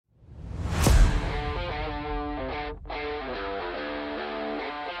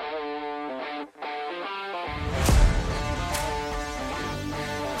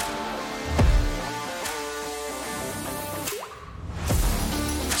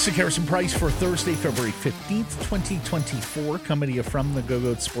Sick Harrison Price for Thursday, February 15th, 2024. Coming to you from the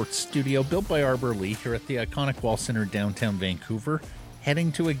Go-Go Sports Studio, built by Arbor Lee here at the iconic Wall Center, downtown Vancouver.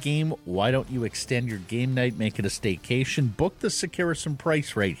 Heading to a game, why don't you extend your game night, make it a staycation? Book the Sick Harrison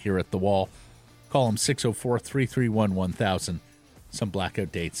Price right here at the Wall. Call him 604-331-1000. Some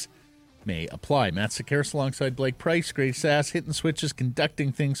blackout dates may apply. Matt Sakaris alongside Blake Price, Grady Sass, hitting switches,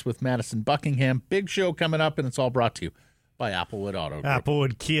 conducting things with Madison Buckingham. Big show coming up, and it's all brought to you by Applewood Auto Group.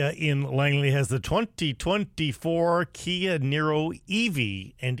 Applewood Kia in Langley has the 2024 Kia Niro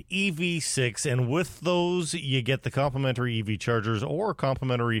EV and EV6, and with those, you get the complimentary EV chargers or a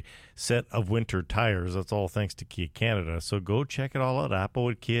complimentary set of winter tires. That's all thanks to Kia Canada. So go check it all out.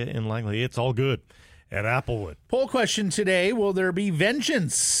 Applewood Kia in Langley. It's all good at Applewood. Poll question today, will there be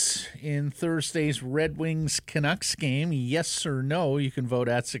vengeance in Thursday's Red Wings-Canucks game? Yes or no? You can vote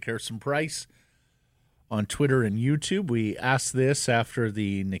at Sick Harrison Price on Twitter and YouTube. We asked this after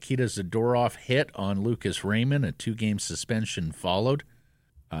the Nikita Zadorov hit on Lucas Raymond. A 2-game suspension followed.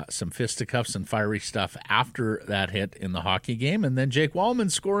 Some fisticuffs and fiery stuff after that hit in the hockey game. And then Jake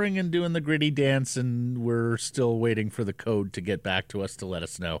Wallman scoring and doing the gritty dance, and we're still waiting for the code to get back to us to let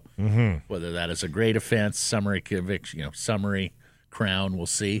us know whether that is a great offense, summary conviction, summary crown, we'll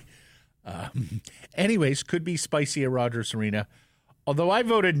see. Anyways, could be spicy at Rogers Arena. Although I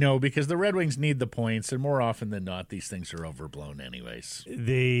voted no because the Red Wings need the points, and more often than not, these things are overblown anyways.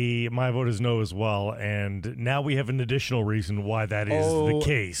 My vote is no as well, and now we have an additional reason why that is the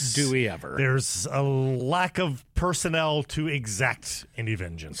case. Do we ever? There's a lack of personnel to exact any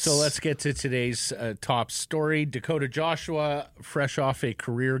vengeance. So let's get to today's top story. Dakota Joshua, fresh off a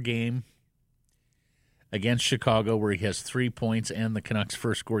career game against Chicago where he has 3 points and the Canucks'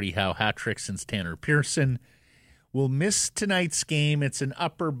 first Gordie Howe hat trick since Tanner Pearson, will miss tonight's game. It's an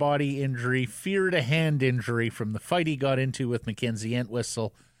upper body injury, feared a hand injury from the fight he got into with Mackenzie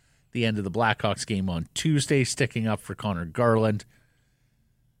Entwistle the end of the Blackhawks game on Tuesday, sticking up for Connor Garland.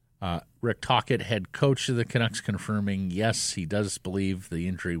 Rick Tocchet, head coach of the Canucks, confirming, yes, he does believe the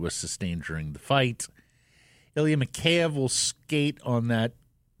injury was sustained during the fight. Ilya Mikheyev will skate on that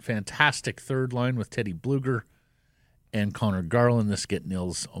fantastic third line with Teddy Bluger and Connor Garland. This get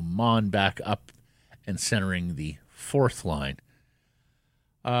Nils Oman back up and centering the fourth line.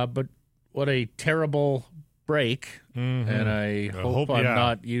 But what a terrible break, and I hope I'm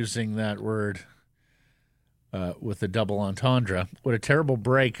not using that word with a double entendre. What a terrible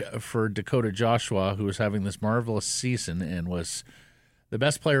break for Dakota Joshua, who was having this marvelous season and was the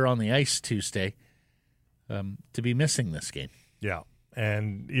best player on the ice Tuesday, to be missing this game. Yeah,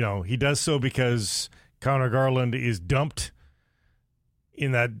 and, he does so because Connor Garland is dumped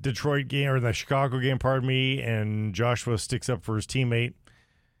in that Detroit game, or the Chicago game, and Joshua sticks up for his teammate.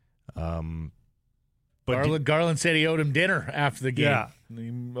 But Garland said he owed him dinner after the game. Yeah. He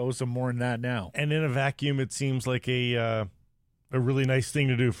owes him more than that now. And in a vacuum, it seems like a really nice thing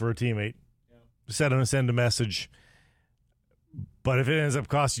to do for a teammate. Yeah. Send a message. But if it ends up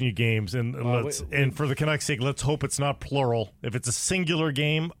costing you games, and for the Canucks' sake, let's hope it's not plural. If it's a singular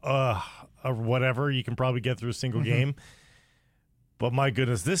game, or whatever, you can probably get through a single game. But my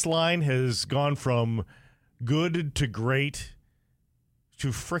goodness, this line has gone from good to great to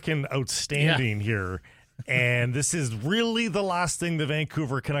frickin' outstanding here. And this is really the last thing the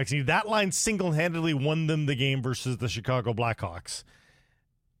Vancouver Canucks need. That line single-handedly won them the game versus the Chicago Blackhawks.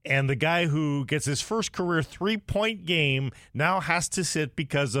 And the guy who gets his first career 3-point game now has to sit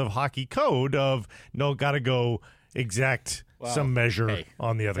because of hockey code of, no, got to go exact some measure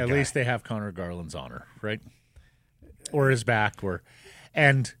on the other guy. At least they have Connor Garland's honor, right? Or his back,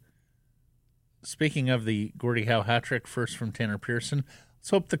 and speaking of the Gordie Howe hat trick, first from Tanner Pearson,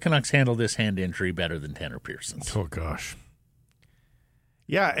 let's hope the Canucks handle this hand injury better than Tanner Pearson's. Oh, gosh.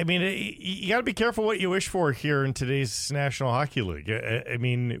 Yeah, I mean, you got to be careful what you wish for here in today's National Hockey League. I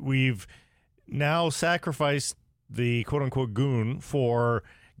mean, we've now sacrificed the quote-unquote goon for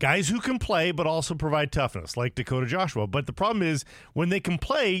guys who can play but also provide toughness, like Dakota Joshua. But the problem is, when they can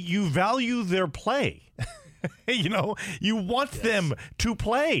play, you value their play. You want them to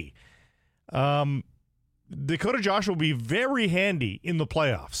play. Dakota Joshua will be very handy in the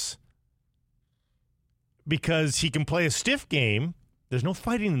playoffs because he can play a stiff game. There's no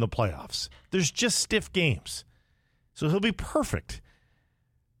fighting in the playoffs. There's just stiff games. So he'll be perfect.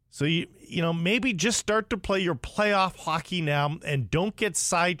 So, maybe just start to play your playoff hockey now and don't get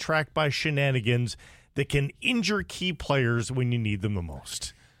sidetracked by shenanigans that can injure key players when you need them the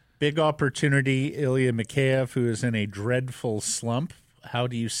most. Big opportunity, Ilya Mikheyev, who is in a dreadful slump. How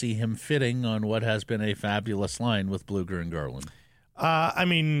do you see him fitting on what has been a fabulous line with Bluger and Garland? I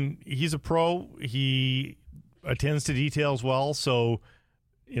mean, he's a pro. He attends to details well, so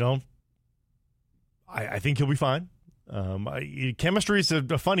I think he'll be fine. Chemistry is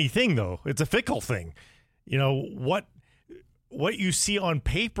a funny thing, though. It's a fickle thing. What you see on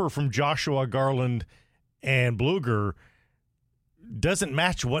paper from Joshua, Garland, and Bluger doesn't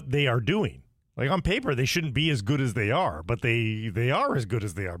match what they are doing. Like, on paper, they shouldn't be as good as they are, but they are as good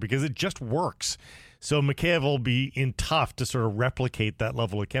as they are because it just works. So Mikheyev will be in tough to sort of replicate that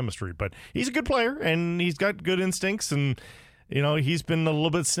level of chemistry. But he's a good player, and he's got good instincts, and he's been a little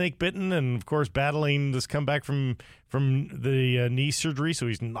bit snake bitten, and of course battling this comeback from the knee surgery, so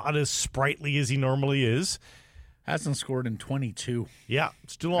he's not as sprightly as he normally is. Hasn't scored in 22. Yeah,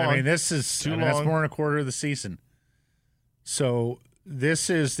 it's too long. I mean, that's more than a quarter of the season. So this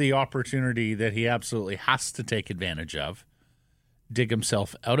is the opportunity that he absolutely has to take advantage of, dig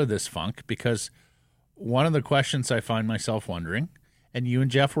himself out of this funk, because one of the questions I find myself wondering, and you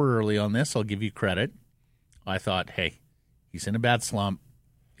and Jeff were early on this, I'll give you credit. I thought, hey, he's in a bad slump.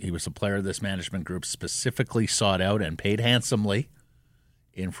 He was a player this management group specifically sought out and paid handsomely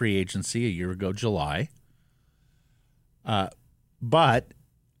in free agency a year ago, July. But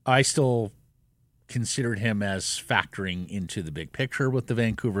I still considered him as factoring into the big picture with the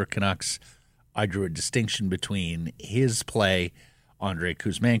Vancouver Canucks. I drew a distinction between his play, Andrei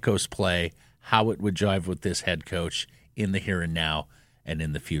Kuzmenko's play, how it would jive with this head coach in the here and now and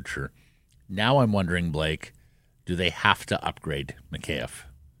in the future. Now I'm wondering, Blake, do they have to upgrade Mikheyev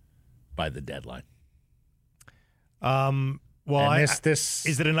by the deadline? Well,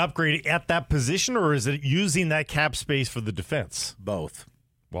 is it an upgrade at that position, or is it using that cap space for the defense? Both.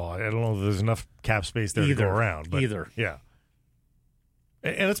 Well, I don't know if there's enough cap space there to go around. But either. Yeah.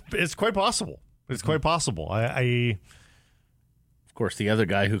 And it's quite possible. It's quite possible. Of course, the other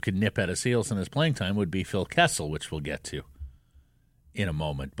guy who could nip at his heels in his playing time would be Phil Kessel, which we'll get to in a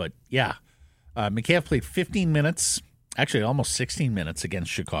moment. But, yeah, Mikheyev played 15 minutes, actually almost 16 minutes against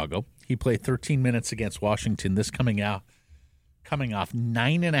Chicago. He played 13 minutes against Washington, this coming off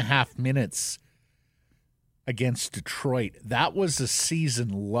 9.5 minutes against Detroit. That was a season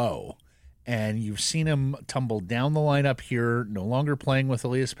low. And you've seen him tumble down the lineup here, no longer playing with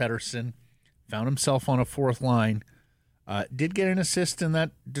Elias Pettersson, found himself on a fourth line, did get an assist in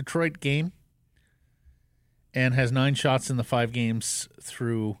that Detroit game, and has 9 shots in the 5 games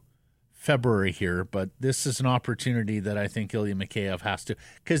through February here. But this is an opportunity that I think Ilya Mikheyev has to.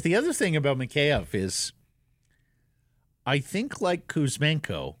 Because the other thing about Mikheyev is, I think like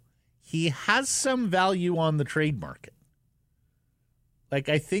Kuzmenko, he has some value on the trade market. Like,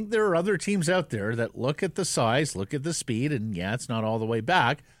 I think there are other teams out there that look at the size, look at the speed, and yeah, it's not all the way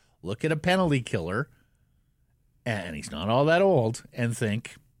back. Look at a penalty killer, and he's not all that old, and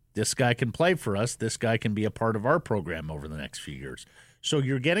think, this guy can play for us. This guy can be a part of our program over the next few years. So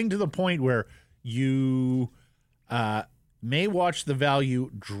you're getting to the point where you may watch the value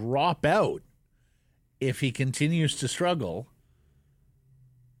drop out if he continues to struggle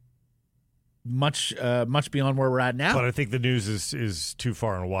much beyond where we're at now. But I think the news is too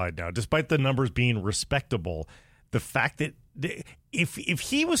far and wide now. Despite the numbers being respectable, the fact that if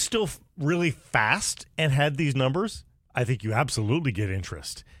he was still really fast and had these numbers, I think you absolutely get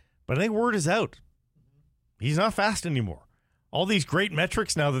interest. But I think word is out. He's not fast anymore. All these great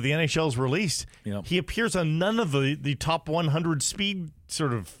metrics now that the NHL's released, he appears on none of the top 100 speed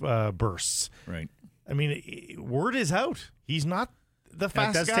sort of bursts. Right. I mean, word is out. He's not the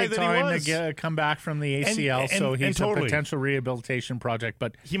fast guy that he was. It does take time to come back from the ACL, so he's a potential rehabilitation project.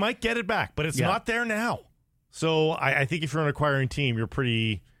 But he might get it back, but it's not there now. So I think if you're an acquiring team, you're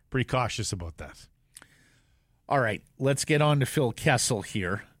pretty cautious about that. All right, let's get on to Phil Kessel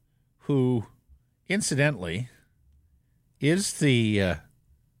here, who, incidentally, does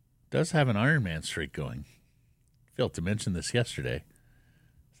have an Ironman streak going. Failed to mention this yesterday.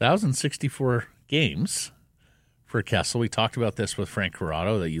 1,064 games for Kessel. We talked about this with Frank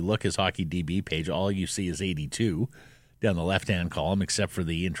Corrado, that you look his Hockey DB page, all you see is 82 down the left-hand column, except for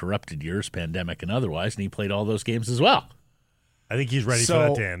the interrupted years, pandemic and otherwise, and he played all those games as well. I think he's ready for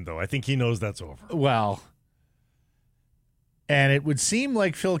that to end, though. I think he knows that's over. Well, and it would seem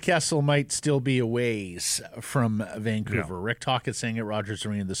like Phil Kessel might still be a ways from Vancouver. Yeah. Rick Tocchet saying at Rogers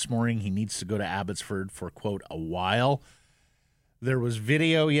Arena this morning he needs to go to Abbotsford for, quote, a while. There was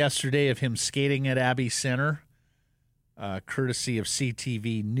video yesterday of him skating at Abbey Center, courtesy of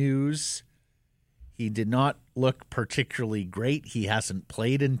CTV News. He did not look particularly great. He hasn't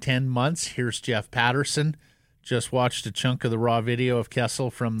played in 10 months. Here's Jeff Patterson. Just watched a chunk of the raw video of Kessel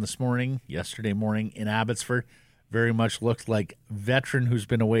from yesterday morning in Abbotsford. Very much looked like veteran who's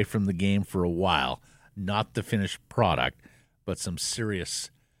been away from the game for a while. Not the finished product, but some serious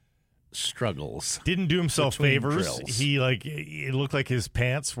struggles. Didn't do himself favors. Drills. It looked like his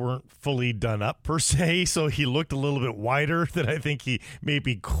pants weren't fully done up per se, so he looked a little bit wider than I think he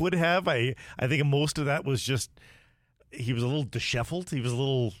maybe could have. I think most of that was just he was a little disheveled. He was a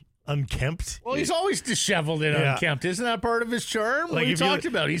little unkempt. Well, he's always disheveled and unkempt. Isn't that part of his charm? Like we talked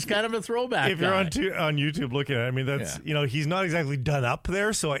about. He's kind of a throwback. If you're on YouTube looking at it, I mean, that's he's not exactly done up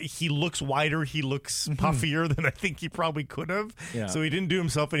there, so he looks wider. He looks puffier than I think he probably could have. Yeah. So he didn't do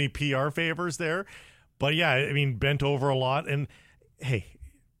himself any PR favors there. But yeah, I mean, bent over a lot. And hey,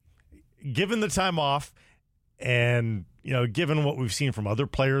 given the time off, and given what we've seen from other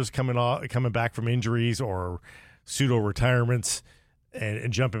players coming back from injuries or pseudo retirements.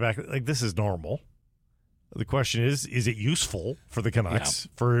 And jumping back, like, this is normal. The question is it useful for the Canucks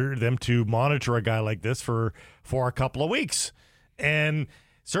for them to monitor a guy like this for a couple of weeks? And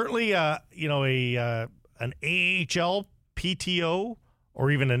certainly, an AHL PTO or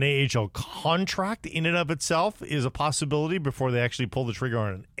even an AHL contract in and of itself is a possibility before they actually pull the trigger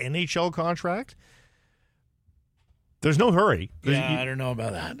on an NHL contract. There's no hurry. I don't know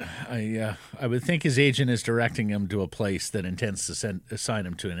about that. I would think his agent is directing him to a place that intends to assign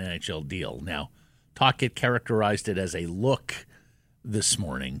him to an NHL deal. Now, Tocchet characterized it as a look this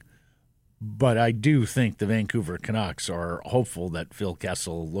morning, but I do think the Vancouver Canucks are hopeful that Phil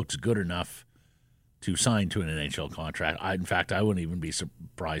Kessel looks good enough to sign to an NHL contract. In fact, I wouldn't even be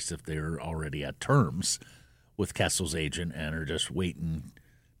surprised if they're already at terms with Kessel's agent and are just waiting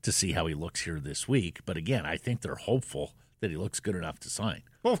to see how he looks here this week. But again, I think they're hopeful that he looks good enough to sign.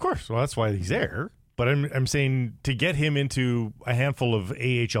 Well, of course. Well, that's why he's there. But I'm saying to get him into a handful of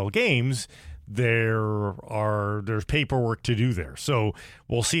AHL games, there's paperwork to do there. So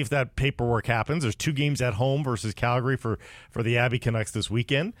we'll see if that paperwork happens. There's 2 games at home versus Calgary for the Abbey Canucks this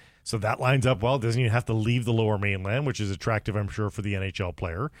weekend. So that lines up well. Doesn't even have to leave the Lower Mainland, which is attractive, I'm sure, for the NHL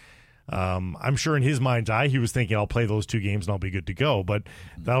player. I'm sure in his mind's eye, he was thinking, I'll play those 2 games and I'll be good to go. But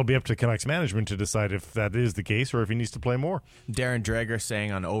that'll be up to Canucks management to decide if that is the case or if he needs to play more. Darren Dreger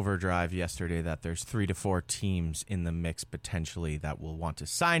saying on Overdrive yesterday that there's 3 to 4 teams in the mix potentially that will want to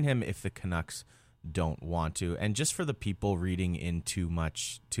sign him if the Canucks don't want to. And just for the people reading in too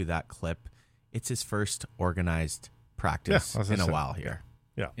much to that clip, it's his first organized practice in a while here.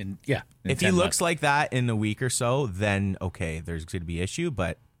 Yeah. If he looks like that in a week or so, then okay, there's going to be issue,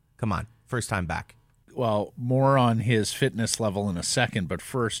 but come on, first time back. Well, more on his fitness level in a second, but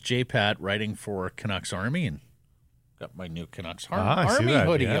first, J-Pat writing for Canucks Army, and got my new Canucks Army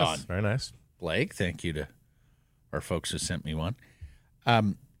hoodie on. Very nice. Blake, thank you to our folks who sent me one.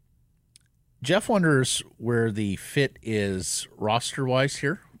 Jeff wonders where the fit is roster-wise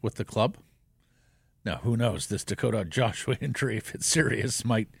here with the club. Now, who knows? This Dakota Joshua injury, if it's serious,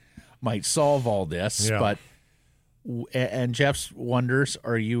 might solve all this, but... And Jeff wonders,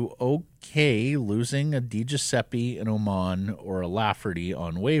 are you okay losing a DiGiuseppe, an Oman, or a Lafferty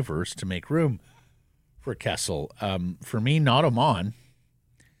on waivers to make room for Kessel? For me, not Oman.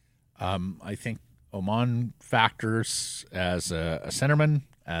 I think Oman factors as a centerman,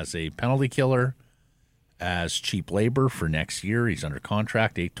 as a penalty killer, as cheap labor for next year. He's under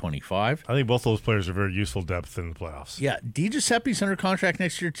contract, $825. I think both those players are very useful depth in the playoffs. Yeah, DiGiuseppe's under contract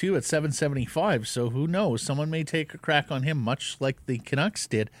next year too at $775. So who knows? Someone may take a crack on him, much like the Canucks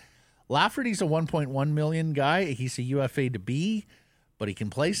did. Lafferty's a $1.1 million guy. He's a UFA to be, but he can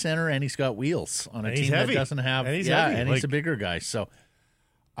play center and he's got wheels on a team that doesn't have. And he's heavy. And he's a bigger guy. So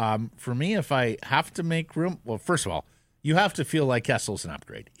for me, if I have to make room, well, first of all, you have to feel like Kessel's an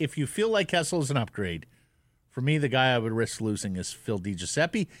upgrade. If you feel like Kessel's an upgrade, for me, the guy I would risk losing is Phil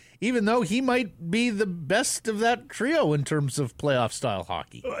DiGiuseppe, even though he might be the best of that trio in terms of playoff-style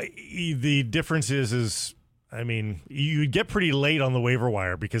hockey. The difference is I mean, you get pretty late on the waiver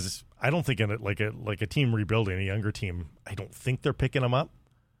wire because I don't think in it like a team rebuilding, a younger team, I don't think they're picking him up.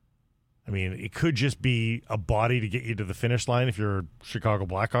 I mean, it could just be a body to get you to the finish line if you're a Chicago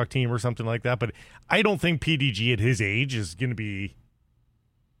Blackhawk team or something like that. But I don't think PDG at his age is going to be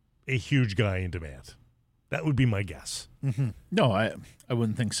a huge guy in demand. That would be my guess. Mm-hmm. No, I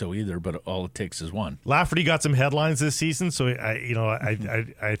wouldn't think so either, but all it takes is one. Lafferty got some headlines this season, so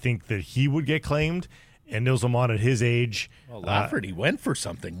I think that he would get claimed. And Nils Oman at his age. Well, Lafferty went for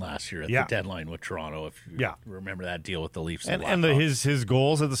something last year at the deadline with Toronto, if you remember that deal with the Leafs. And his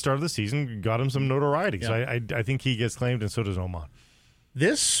goals at the start of the season got him some notoriety. Yeah. So I think he gets claimed, and so does Oman.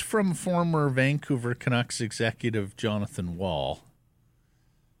 This from former Vancouver Canucks executive Jonathan Wall,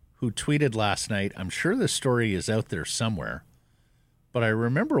 who tweeted last night, I'm sure this story is out there somewhere, but I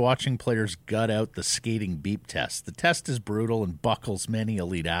remember watching players gut out the skating beep test. The test is brutal and buckles many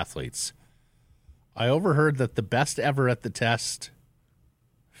elite athletes. I overheard that the best ever at the test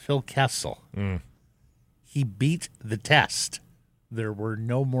Phil Kessel. He beat the test. There were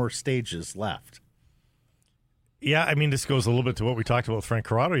no more stages left. Yeah, I mean, this goes a little bit to what we talked about with Frank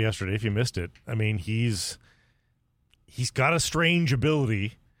Corrado yesterday, if you missed it. I mean, he's got a strange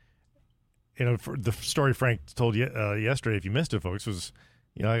ability. You know, for the story Frank told you yesterday, if you missed it, folks, was,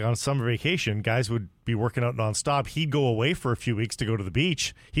 you know, on summer vacation, guys would be working out nonstop. He'd go away for a few weeks to go to the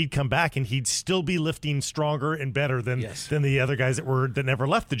beach. He'd come back and he'd still be lifting stronger and better than the other guys that never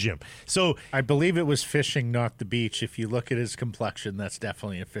left the gym. So I believe it was fishing, not the beach. If you look at his complexion, that's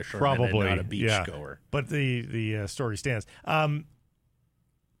definitely a fisherman, probably and not a beach goer. But the story stands. Now,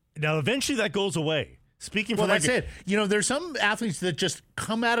 eventually, that goes away. Speaking well, from that's it. You know, there's some athletes that just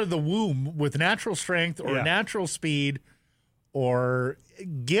come out of the womb with natural strength or natural speed or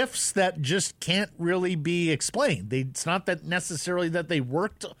gifts that just can't really be explained. It's not that necessarily that they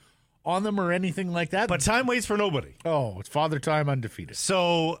worked on them or anything like that. But time waits for nobody. Oh, it's Father Time undefeated.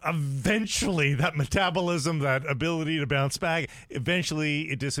 So eventually that metabolism, that ability to bounce back, eventually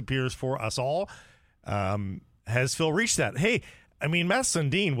it disappears for us all. Has Phil reached that? Hey, I mean, Matt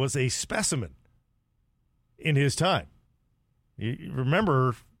Sundin was a specimen in his time. You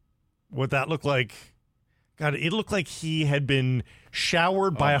remember what that looked like? God, it looked like he had been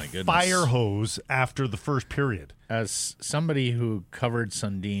showered by a fire hose after the first period. As somebody who covered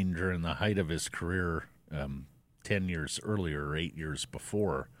Sundin during the height of his career 10 years earlier, or 8 years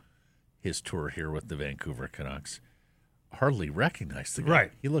before his tour here with the Vancouver Canucks, hardly recognized the guy.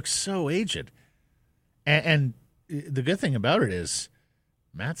 Right. He looks so aged. And the good thing about it is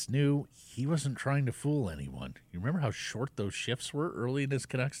Matt's knew he wasn't trying to fool anyone. You remember how short those shifts were early in his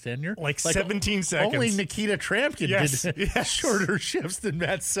Canucks tenure? Like 17 seconds. Only Nikita Trampkin did shorter shifts than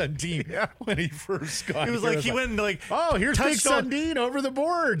Matt Sundin when he first got It was here. like he went and like, oh, here's Big Sundin over the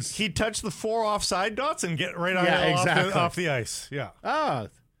boards. He touched the 4 offside dots and get right off the ice. Yeah.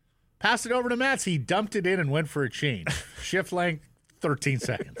 Pass it over to Matt. He dumped it in and went for a change. Shift length, 13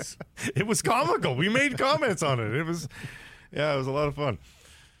 seconds. It was comical. We made comments on it. It was a lot of fun.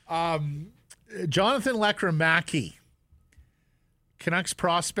 Jonathan Lekramaki, Canucks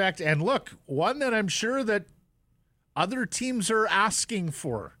prospect, and look, one that I'm sure that other teams are asking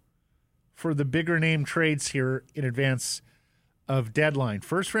for the bigger name trades here in advance of deadline.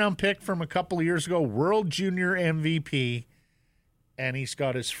 First round pick from a couple of years ago, World Junior MVP, and he's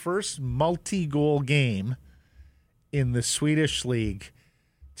got his first multi-goal game in the Swedish League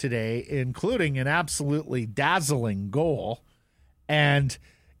today, including an absolutely dazzling goal. And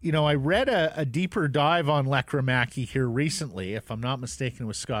you know, I read a deeper dive on Lekramaki here recently, if I'm not mistaken,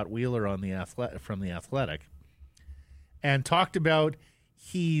 with Scott Wheeler on from The Athletic, and talked about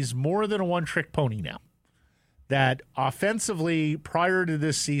he's more than a one-trick pony now. That offensively, prior to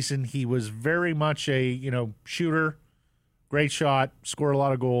this season, he was very much a shooter, great shot, score a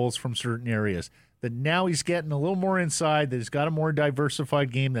lot of goals from certain areas. That now he's getting a little more inside, that he's got a more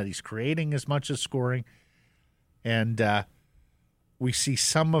diversified game, that he's creating as much as scoring, and we see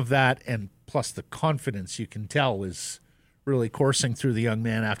some of that, and plus the confidence you can tell is really coursing through the young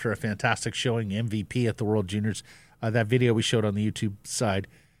man after a fantastic showing, MVP at the World Juniors. That video we showed on the YouTube side,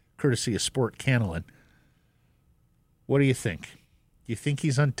 courtesy of Sport Canelin. What do you think? Do you think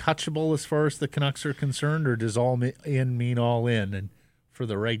he's untouchable as far as the Canucks are concerned, or does all in mean all in? And for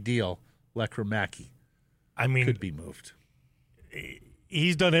the right deal, Lekramaki could be moved.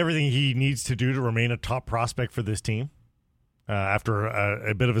 He's done everything he needs to do to remain a top prospect for this team. After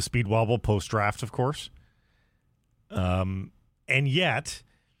a bit of a speed wobble post-draft, of course. And yet,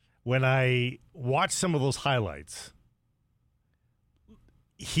 when I watch some of those highlights,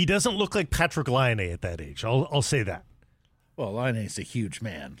 he doesn't look like Patrick Laine at that age. I'll say that. Well, Laine's a huge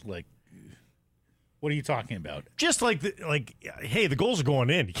man. Like, what are you talking about? Just hey, the goals are going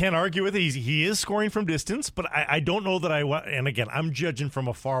in. You can't argue with it. He is scoring from distance, but I don't know that and again, I'm judging from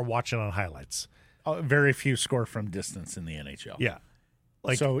afar watching on highlights. Very few score from distance in the NHL. Yeah.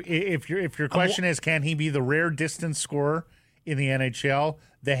 So if your question is, can he be the rare distance scorer in the NHL?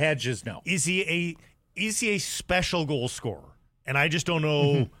 The hedge is no. Is he a special goal scorer? And I just don't know.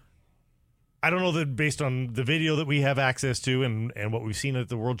 Mm-hmm. I don't know that based on the video that we have access to and what we've seen at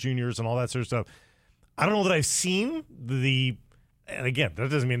the World Juniors and all that sort of stuff. I don't know that I've seen and again, that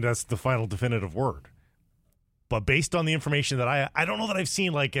doesn't mean that's the final definitive word. But based on the information that I don't know that I've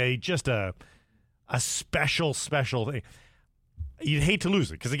seen like a special thing. You'd hate to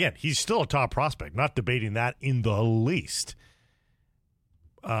lose it because, again, he's still a top prospect. Not debating that in the least.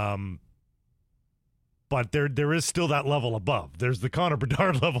 But there is still that level above. There's the Connor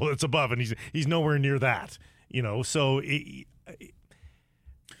Bedard level that's above, and he's nowhere near that. So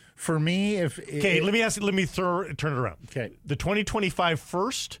For me, Okay, let me turn it around. Okay. The 2025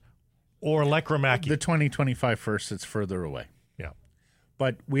 first or Lekramaki? The 2025 first, it's further away. Yeah.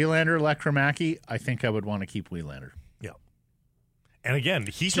 But Wielander, Lekramaki, I think I would want to keep Wielander. Yeah. And again,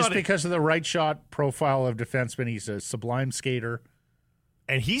 he's just not because of the right shot profile of defenseman. He's a sublime skater.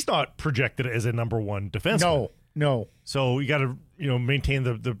 And he's not projected as a number one defenseman. No. So you got to maintain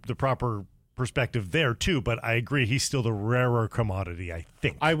the proper perspective there too. But I agree, he's still the rarer commodity. I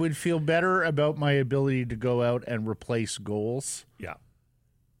think I would feel better about my ability to go out and replace goals. Yeah.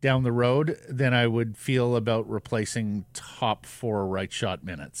 Down the road than I would feel about replacing top 4 right shot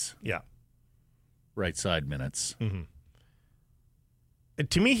minutes. Yeah. Right side minutes. Mm-hmm. And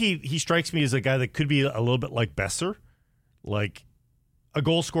to me, he strikes me as a guy that could be a little bit like Besser, like a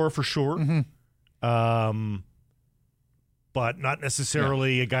goal scorer for sure. Mm-hmm. But not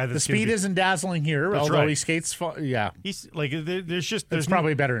necessarily a guy that's the speed isn't dazzling here, That's although right. He skates. He's like there's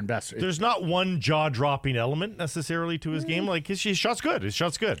probably better in Besser. There's not one jaw dropping element necessarily to his game. Like his shot's good. His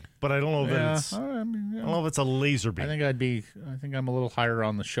shot's good, but I don't know that it's. I don't know if it's a laser beam. I think I'm a little higher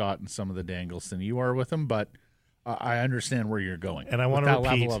on the shot and some of the dangles than you are with him, but I understand where you're going. And I want to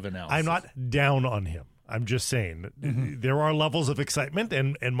repeat, level of analysis. I'm not down on him. I'm just saying there are levels of excitement,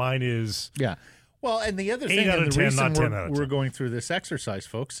 and mine is Well, and the other 8 thing, out of and the 10, reason not 10 out of 10. we're going through this exercise,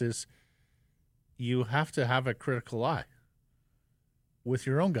 folks, is you have to have a critical eye with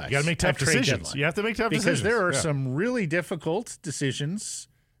your own guys. You got to make tough at trade decisions. deadline. You have to make tough decisions. Because there are some really difficult decisions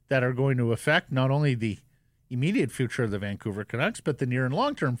that are going to affect not only the immediate future of the Vancouver Canucks, but the near and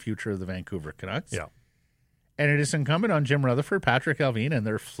long-term future of the Vancouver Canucks. Yeah. And it is incumbent on Jim Rutherford, Patrick Alvin, and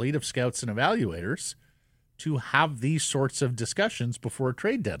their fleet of scouts and evaluators to have these sorts of discussions before a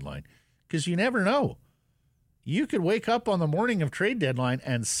trade deadline. Because you never know. You could wake up on the morning of trade deadline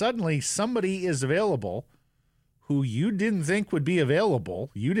and suddenly somebody is available who you didn't think would be available,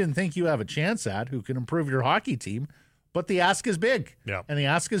 you didn't think you have a chance at, who can improve your hockey team, but the ask is big. Yeah. And the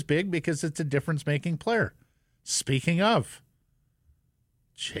ask is big because it's a difference-making player. Speaking of,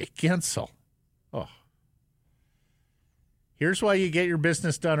 Jake Gensel. Oh. Here's why you get your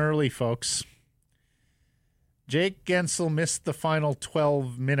business done early, folks. Jake Gensel missed the final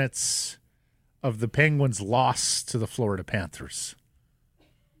 12 minutes of the Penguins' loss to the Florida Panthers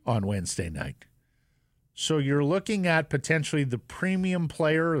on Wednesday night. So you're looking at potentially the premium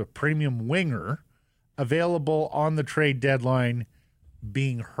player, the premium winger, available on the trade deadline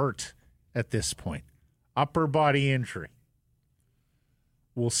being hurt at this point. Upper body injury.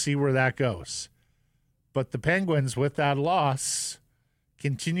 We'll see where that goes. But the Penguins, with that loss,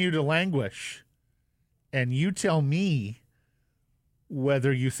 continue to languish. And you tell me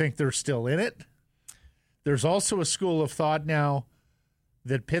whether you think they're still in it. There's also a school of thought now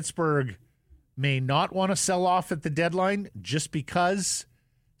that Pittsburgh may not want to sell off at the deadline just because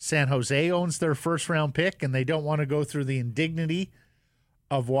San Jose owns their first-round pick and they don't want to go through the indignity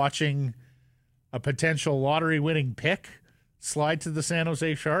of watching a potential lottery-winning pick slide to the San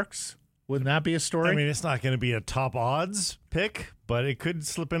Jose Sharks. Wouldn't that be a story? I mean, it's not going to be a top odds pick, but it could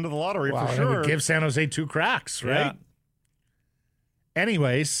slip into the lottery for It sure. would give San Jose 2 cracks, right? Yeah.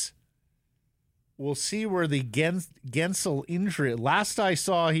 Anyways, we'll see where the Gensel injury. Last I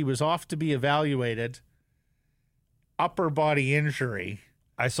saw, he was off to be evaluated. Upper body injury.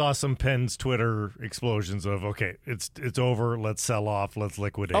 I saw some Penn's Twitter explosions of, okay, it's over. Let's sell off. Let's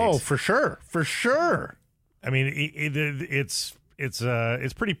liquidate. Oh, for sure. For sure. I mean, it's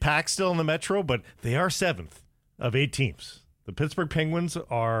pretty packed still in the Metro, but they are 7th of 8 teams. The Pittsburgh Penguins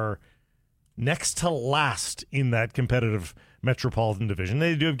are next to last in that competitive Metropolitan Division.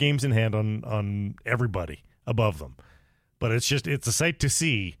 They do have games in hand on everybody above them, but it's a sight to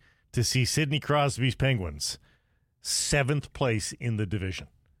see Sidney Crosby's Penguins 7th place in the division.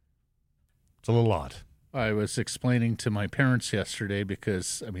 It's a little odd. I was explaining to my parents yesterday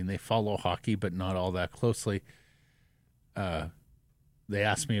because, I mean, they follow hockey, but not all that closely. They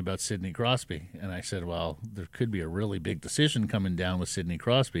asked me about Sidney Crosby, and I said, well, there could be a really big decision coming down with Sidney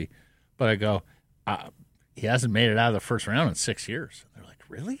Crosby. But I go, he hasn't made it out of the first round in 6 years. They're like,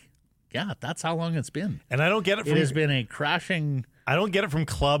 really? Yeah, that's how long it's been. And I don't get it from... It has been a crashing... I don't get it from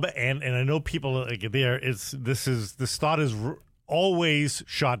club, and I know people like there. This thought is always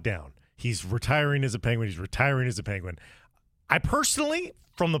shot down. He's retiring as a Penguin. He's retiring as a Penguin. I personally,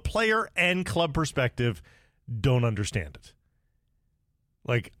 from the player and club perspective, don't understand it.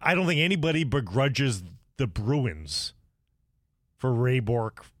 Like, I don't think anybody begrudges the Bruins for Ray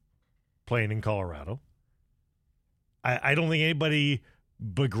Bourque playing in Colorado. I don't think anybody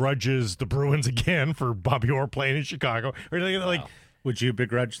begrudges the Bruins again for Bobby Orr playing in Chicago. Or like, would you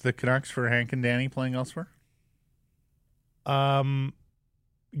begrudge the Canucks for Hank and Danny playing elsewhere?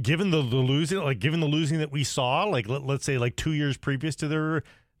 given the losing that we saw, like let's say like 2 years previous to their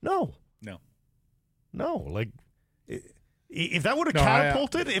no. Like if that would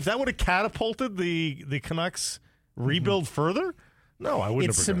have catapulted the Canucks rebuild further, no, I wouldn't.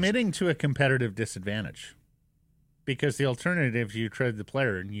 It's submitting to a competitive disadvantage because the alternative, you trade the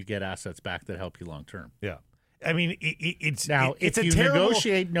player and you get assets back that help you long term. Yeah. I mean, it's if you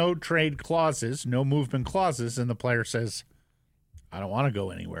negotiate no trade clauses, no movement clauses, and the player says, "I don't want to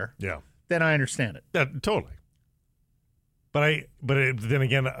go anywhere," then I understand it. Yeah, totally. But then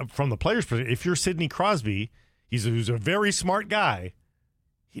again, from the player's perspective, if you're Sidney Crosby, who's a very smart guy,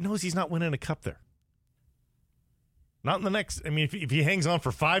 he knows he's not winning a cup there. Not in the next. I mean, if he hangs on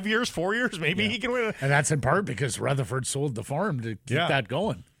for 5 years, 4 years, maybe he can win. And that's in part because Rutherford sold the farm to keep that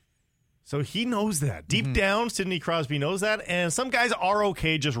going. So he knows that. Deep down, Sidney Crosby knows that. And some guys are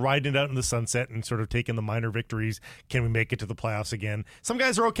okay just riding it out in the sunset and sort of taking the minor victories. Can we make it to the playoffs again? Some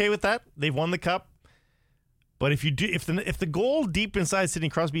guys are okay with that. They've won the cup. But if the goal deep inside Sidney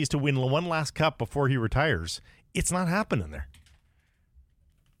Crosby is to win one last cup before he retires, it's not happening there.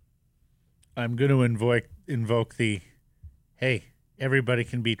 I'm going to invoke the, hey, everybody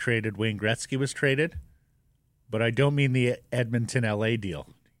can be traded. Wayne Gretzky was traded, but I don't mean the Edmonton LA deal.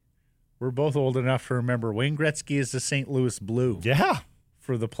 We're both old enough to remember Wayne Gretzky is the St. Louis Blue. Yeah.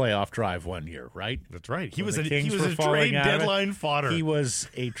 For the playoff drive one year, right? That's right. He was a trade deadline fodder. He was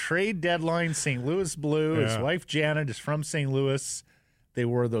a trade deadline St. Louis Blue. Yeah. His wife Janet is from St. Louis. They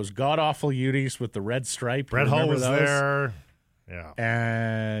wore those god-awful utis with the red stripe. Brett Hull was there. Yeah.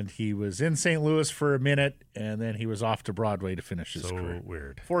 And he was in St. Louis for a minute, and then he was off to Broadway to finish his career. So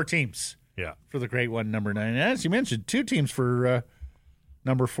weird. 4 teams. Yeah. For the great one, number 9. And as you mentioned, 2 teams for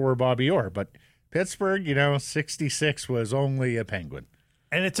number 4, Bobby Orr. But Pittsburgh, 66 was only a Penguin.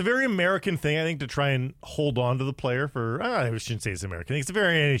 And it's a very American thing, I think, to try and hold on to the player for, I shouldn't say it's American. I think it's a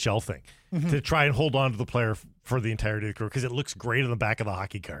very NHL thing to try and hold on to the player for the entirety of the career because it looks great on the back of the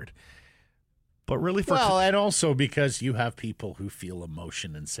hockey card. But really and also because you have people who feel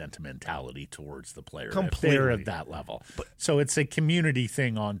emotion and sentimentality towards the player. Completely. If they're at that level. So it's a community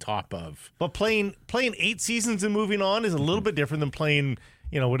thing on top of. But playing 8 seasons and moving on is a little bit different than playing,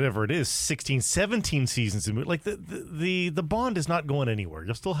 whatever it is, 16, 17 seasons. Like the bond is not going anywhere.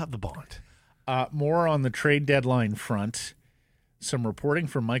 You'll still have the bond. More on the trade deadline front. Some reporting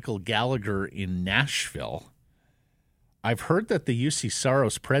from Michael Gallagher in Nashville. I've heard that the UC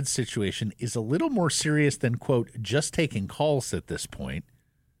Saros Preds situation is a little more serious than, quote, just taking calls at this point.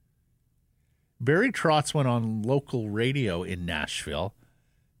 Barry Trotz went on local radio in Nashville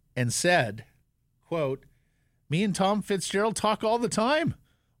and said, quote, me and Tom Fitzgerald talk all the time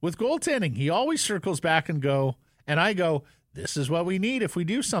with goaltending. He always circles back and I go, this is what we need if we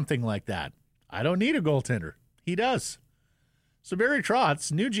do something like that. I don't need a goaltender. He does. So Barry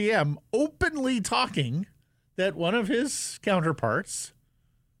Trotz, new GM, openly talking that one of his counterparts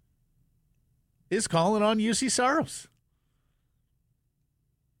is calling on UC Saros.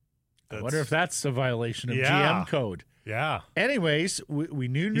 I wonder if that's a violation of GM code. Yeah. Anyways, we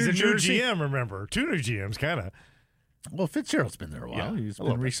knew New Jersey. He's a new GM, remember. 2 new GMs, kind of. Well, Fitzgerald's been there a while. Yeah, He's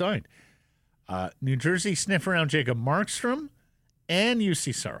been re-signed. New Jersey sniff around Jacob Markstrom and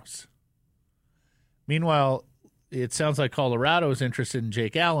UC Saros. Meanwhile, it sounds like Colorado is interested in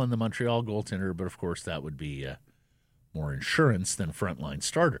Jake Allen, the Montreal goaltender, but of course that would be more insurance than frontline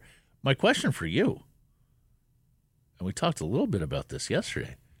starter. My question for you, and we talked a little bit about this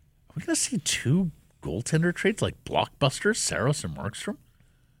yesterday, are we going to see 2 goaltender trades like blockbusters, Saros and Markstrom?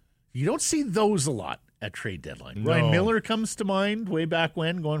 You don't see those a lot at trade deadline. No. Ryan Miller comes to mind way back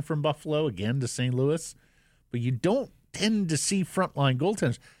when, going from Buffalo again to St. Louis, but you don't tend to see frontline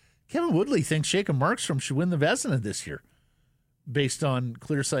goaltenders. Kevin Woodley thinks Jacob Markstrom should win the Vezina this year based on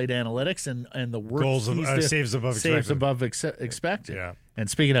ClearSight Analytics and the work saves above expected. Yeah. And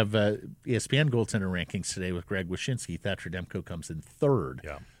speaking of ESPN goaltender rankings today with Greg Wyshynski, Thatcher Demko comes in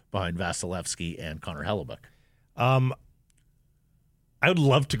 3rd behind Vasilevsky and Connor Hellebuck. I would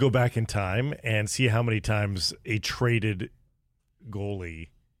love to go back in time and see how many times a traded goalie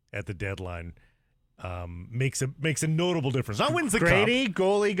at the deadline makes a notable difference. Not wins the Grady, cup.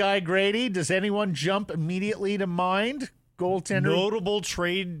 Goalie guy Grady. Does anyone jump immediately to mind? Goaltender. Notable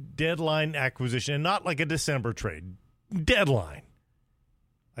trade deadline acquisition, and not like a December trade. Deadline.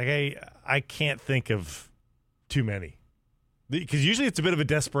 Like I can't think of too many. Because usually it's a bit of a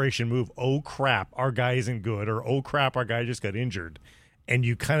desperation move. Oh, crap, our guy isn't good. Or, oh, crap, our guy just got injured. And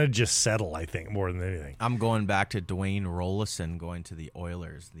you kind of just settle, I think, more than anything. I'm going back to Dwayne Rollison going to the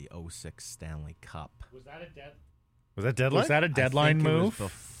Oilers, the 06 Stanley Cup. Was that deadline? Was that a deadline move?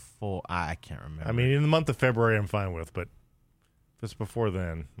 I can't remember. I mean, in the month of February, I'm fine with, but If it's before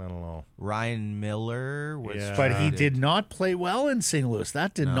then, I don't know. Ryan Miller was, but he did not play well in St. Louis.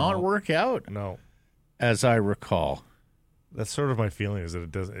 That did not work out. No, as I recall. That's sort of my feeling is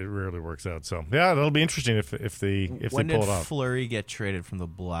that it rarely works out. So yeah, that'll be interesting if they pull it off. When did Fleury get traded from the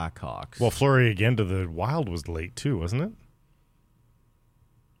Blackhawks? Well, Fleury again to the Wild was late too, wasn't it?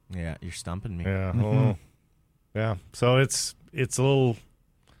 Yeah, you're stumping me. Yeah, well, yeah. So it's a little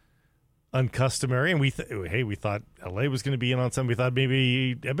uncustomary, and we thought LA was going to be in on something. We thought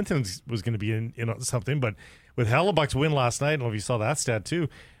maybe Edmonton was going to be in on something, but with Hellebuyck's win last night, I don't know if you saw that stat too.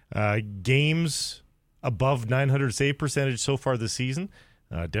 Games above 900 save percentage so far this season.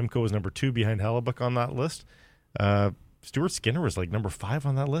 Demko was number 2 behind Hellebuyck on that list. Stuart Skinner was like number 5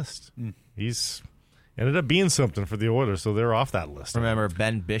 on that list. He's ended up being something for the Oilers, so they're off that list. Remember,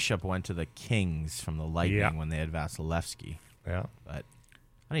 Ben Bishop went to the Kings from the Lightning when they had Vasilevsky. Yeah, but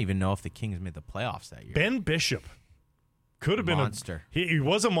I don't even know if the Kings made the playoffs that year. Ben Bishop could have been a monster. He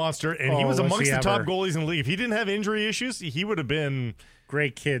was a monster, and he was amongst the top goalies in the league. If he didn't have injury issues, he would have been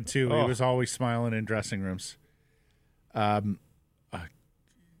great kid too. He was always smiling in dressing rooms.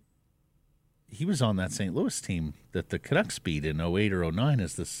 He was on that St. Louis team that the Canucks beat in 08 or 09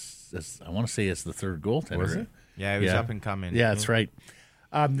 as I want to say as the third goaltender. Was it? Yeah, he was up and coming. Yeah, that's right.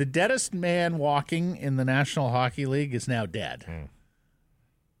 The deadest man walking in the National Hockey League is now dead.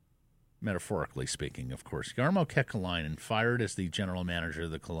 Metaphorically speaking, of course. Jarmo Kekalainen fired as the general manager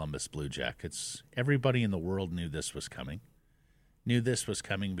of the Columbus Blue Jackets. Everybody in the world knew this was coming.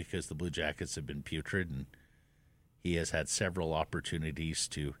 Because the Blue Jackets have been putrid, and he has had several opportunities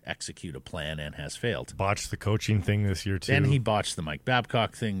to execute a plan and has failed. Botched the coaching thing this year, too. Then he botched the Mike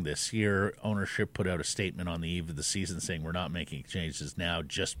Babcock thing this year. Ownership put out a statement on the eve of the season saying we're not making changes now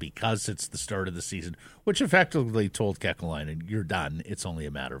just because it's the start of the season, which effectively told Kekalainen, you're done. It's only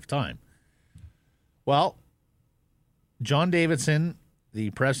a matter of time. Well, John Davidson,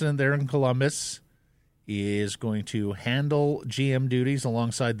 the president there in Columbus, is going to handle GM duties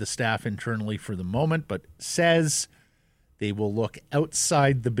alongside the staff internally for the moment, but says they will look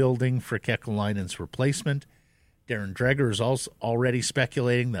outside the building for Kekalainen's replacement. Darren Dreger is also already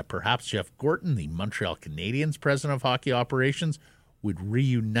speculating that perhaps Jeff Gorton, the Montreal Canadiens president of hockey operations, would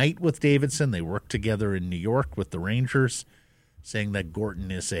reunite with Davidson. They worked together in New York with the Rangers, saying that Gorton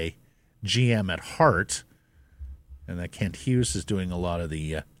is a GM at heart, and that Kent Hughes is doing a lot of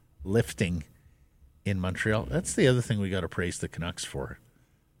the lifting in Montreal. That's the other thing we got to praise the Canucks for.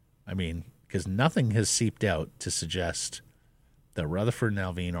 I mean, because nothing has seeped out to suggest that Rutherford and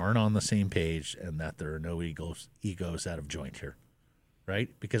Alvin aren't on the same page and that there are no egos out of joint here, right?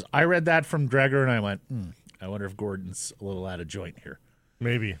 Because I read that from Dreger and I went, I wonder if Gordon's a little out of joint here.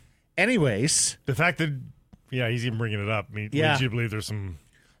 Maybe. Anyways. The fact that, he's even bringing it up leads you to believe there's some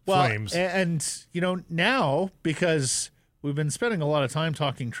flames. And, now, because we've been spending a lot of time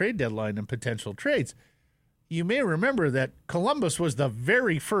talking trade deadline and potential trades, you may remember that Columbus was the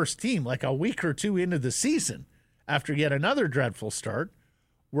very first team, like a week or two into the season, after yet another dreadful start,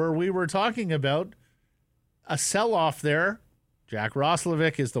 where we were talking about a sell-off there. Jack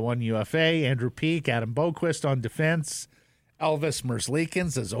Roslovic is the one UFA, Andrew Peeke, Adam Boquist on defense, Elvis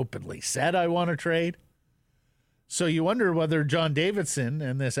Merzlikins has openly said, I want to trade. So you wonder whether John Davidson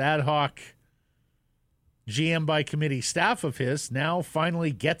and this ad hoc GM by committee staff of his now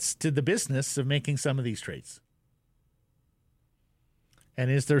finally gets to the business of making some of these trades.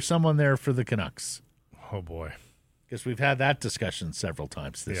 And is there someone there for the Canucks? Oh, boy. Because we've had that discussion several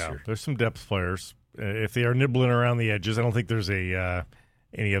times this year. There's some depth players. If they are nibbling around the edges, I don't think there's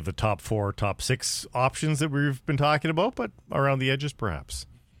any of the top 4, top 6 options that we've been talking about, but around the edges, perhaps.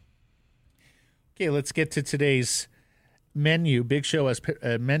 Okay, let's get to today's menu. Big show, as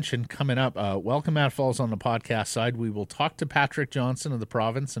mentioned, coming up. Welcome, Matt Falls, on the podcast side. We will talk to Patrick Johnston of the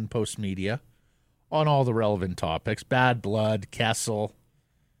Province and Post Media on all the relevant topics. Bad blood, Kessel,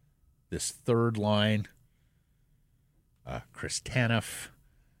 this third line, Chris Tanev.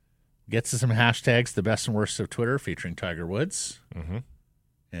 Gets to some hashtags, the best and worst of Twitter, featuring Tiger Woods,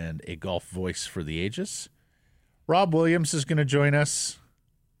 and a golf voice for the ages. Rob Williams is going to join us.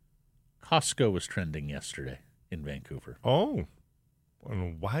 Costco was trending yesterday in Vancouver. Oh,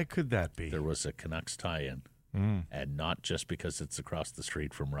 and why could that be? There was a Canucks tie-in, and not just because it's across the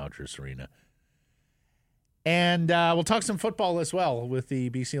street from Rogers Arena. And we'll talk some football as well, with the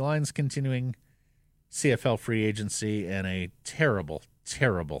BC Lions continuing CFL free agency and a terrible,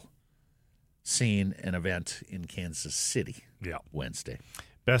 terrible scene and event in Kansas City Wednesday.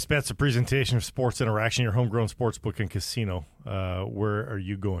 Best Bet's a presentation of Sports Interaction, your homegrown sportsbook and casino. Where are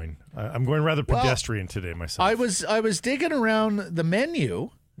you going? I'm going rather pedestrian today myself. I was digging around the menu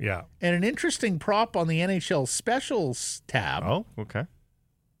Yeah. And an interesting prop on the NHL specials tab. Oh, okay.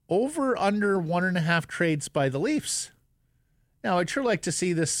 Over under 1.5 trades by the Leafs. Now, I'd sure like to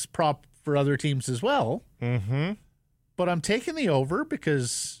see this prop for other teams as well. Mm-hmm. But I'm taking the over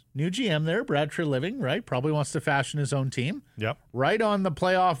because new GM there, Brad Treliving, right? Probably wants to fashion his own team. Yep. Right on the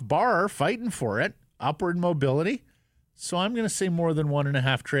playoff bar, fighting for it. Upward mobility. So I'm going to say more than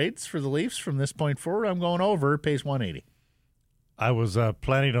 1.5 trades for the Leafs from this point forward. I'm going over. It pays 180. I was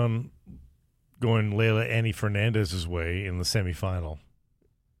planning on going Leila Annie Fernandez's way in the semifinal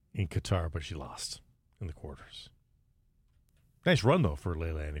in Qatar, but she lost in the quarters. Nice run, though, for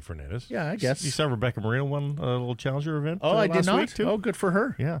Leila Annie Fernandez. Yeah, I guess. You saw Rebecca Marino won a little challenger event I did last not. week, too? Oh, good for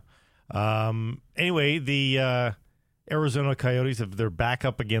her. Yeah. Anyway, the Arizona Coyotes they're back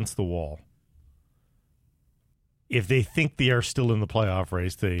up against the wall. If they think they are still in the playoff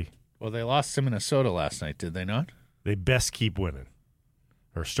race, they lost to Minnesota last night, did they not? They best keep winning,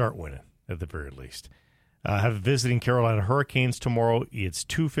 or start winning at the very least. Have visiting Carolina Hurricanes tomorrow. It's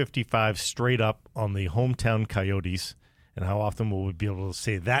 2:55 straight up on the hometown Coyotes. And how often will we be able to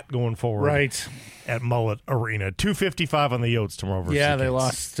say that going forward? Right. At Mullet Arena. 2:55 on the Yotes tomorrow versus Yeah, the they Kings.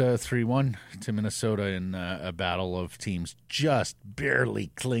 lost 3-1 to Minnesota in a battle of teams just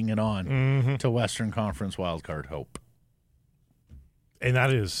barely clinging on to Western Conference wildcard hope. And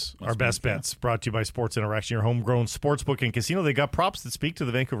that is our best bets, brought to you by Sports Interaction, your homegrown sportsbook and casino. They got props that speak to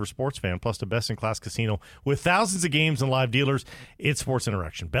the Vancouver sports fan, plus the best-in-class casino with thousands of games and live dealers. It's Sports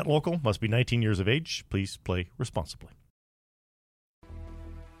Interaction. Bet local, must be 19 years of age. Please play responsibly.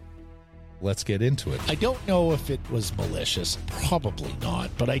 Let's get into it. I don't know if it was malicious. Probably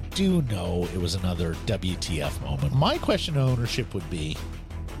not. But I do know it was another WTF moment. My question to ownership would be,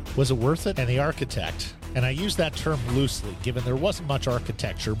 was it worth it? And the architect, and I use that term loosely, given there wasn't much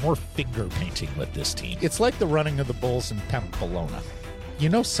architecture, more finger painting with this team. It's like the running of the Bulls in Pamplona. You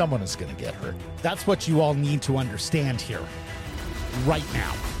know someone is going to get hurt. That's what you all need to understand here, right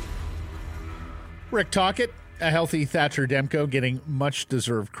now. Rick Tocchet, a healthy Thatcher Demko, getting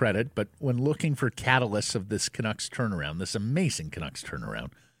much-deserved credit, but when looking for catalysts of this Canucks turnaround, this amazing Canucks turnaround,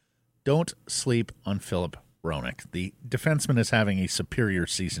 don't sleep on Philip Hronek. The defenseman is having a superior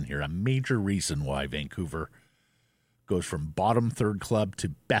season here, a major reason why Vancouver goes from bottom third club to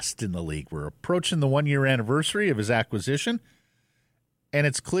best in the league. We're approaching the one-year anniversary of his acquisition, and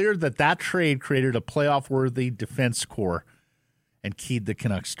it's clear that that trade created a playoff-worthy defense core and keyed the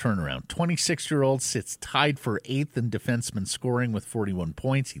Canucks' turnaround. 26-year-old sits tied for 8th in defenseman scoring with 41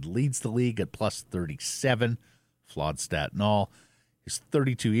 points. He leads the league at plus 37, flawed stat and all. His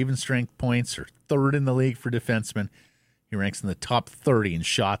 32 even-strength points are 3rd in the league for defensemen. He ranks in the top 30 in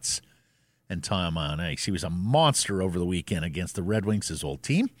shots and time on ice. He was a monster over the weekend against the Red Wings, his old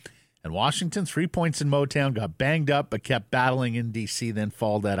team. And Washington, 3 points in Motown, got banged up but kept battling in D.C., then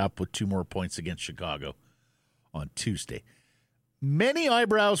followed that up with 2 more points against Chicago on Tuesday. Many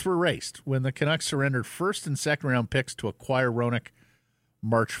eyebrows were raised when the Canucks surrendered first and second round picks to acquire Hronek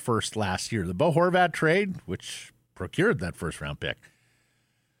March 1st last year. The Bo Horvat trade, which procured that first round pick,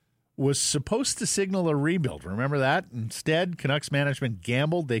 was supposed to signal a rebuild. Remember that? Instead, Canucks management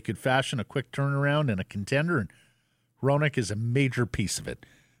gambled they could fashion a quick turnaround and a contender, and Hronek is a major piece of it.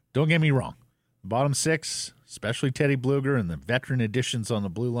 Don't get me wrong. The bottom 6, especially Teddy Bluger and the veteran additions on the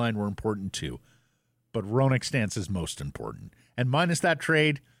blue line, were important too. But Hronek's stance is most important. And minus that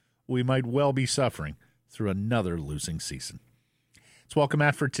trade, we might well be suffering through another losing season. It's Welcome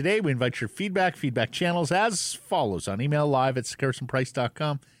Matt for today. We invite your feedback channels as follows on email live at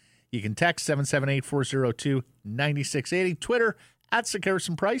SekeresandPrice.com. You can text 778-402-9680. Twitter at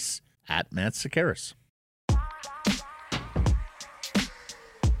SekeresandPrice, at Matt Sekeres.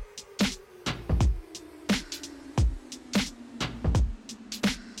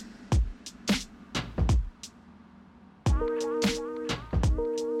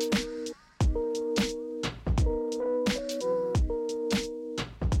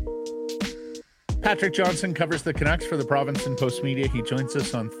 Patrick Johnston covers the Canucks for the Province and Post Media. He joins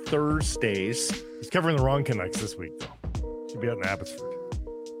us on Thursdays. He's covering the wrong Canucks this week, though. Should be out in Abbotsford.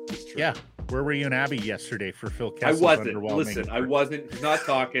 Yeah. Where were you in Abbey yesterday for Phil I Kessel's wasn't. underwhelming? Listen, I wasn't. He's not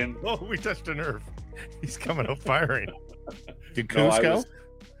talking. Oh, we touched a nerve. He's coming out firing. Did Coos go?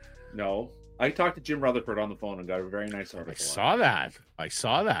 No. I talked to Jim Rutherford on the phone and got a very nice article. I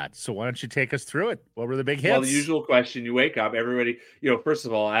saw that. So why don't you take us through it? What were the big hits? Well, the usual question, you wake up, everybody, first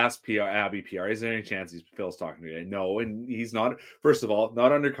of all, ask Abby PR, is there any chance Phil's talking to you? No, and he's not, first of all,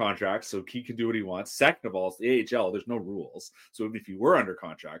 not under contract, so he can do what he wants. Second of all, it's the AHL, there's no rules. So if you were under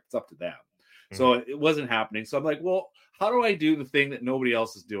contract, it's up to them. Mm-hmm. So it wasn't happening. So I'm like, well, how do I do the thing that nobody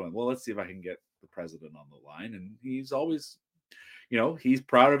else is doing? Well, let's see if I can get the president on the line. And he's always... he's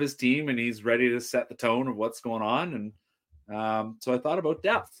proud of his team and he's ready to set the tone of what's going on. And so I thought about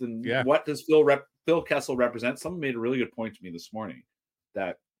depth and what does Phil Kessel represent? Someone made a really good point to me this morning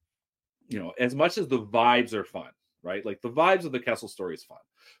that, as much as the vibes are fun, right? Like the vibes of the Kessel story is fun,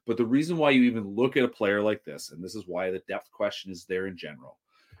 but the reason why you even look at a player like this, and this is why the depth question is there in general,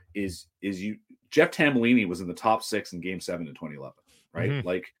 is Jeff Tambellini was in the top 6 in Game 7 in 2011, right? Mm-hmm.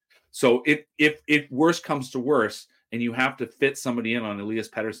 Like, so if worse comes to worse, and you have to fit somebody in on Elias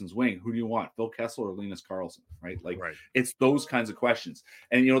Pettersson's wing, who do you want, Phil Kessel or Linus Karlsson, right? Like, It's those kinds of questions.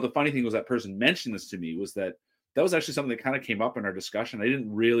 And, the funny thing was that person mentioned this to me was that was actually something that kind of came up in our discussion. I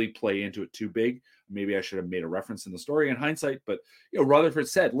didn't really play into it too big. Maybe I should have made a reference in the story in hindsight, but, Rutherford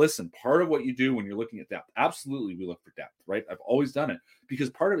said, listen, part of what you do when you're looking at depth, absolutely we look for depth, right? I've always done it because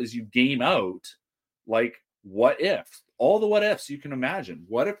part of it is you game out, like, what if? All the what ifs you can imagine.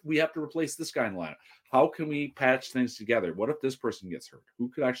 What if we have to replace this guy in the lineup? How can we patch things together? What if this person gets hurt? Who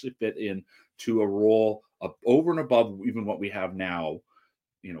could actually fit in to a role over and above even what we have now?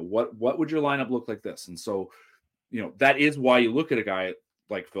 What would your lineup look like this? And so, that is why you look at a guy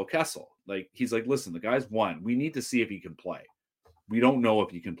like Phil Kessel. Like, he's like, listen, the guy's won. We need to see if he can play. We don't know if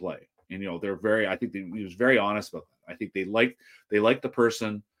he can play. And, I think he was very honest about that. I think they like the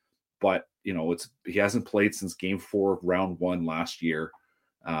person, but, he hasn't played since Game 4 of Round 1 last year.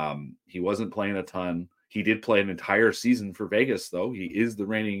 He wasn't playing a ton. He did play an entire season for Vegas, though. He is the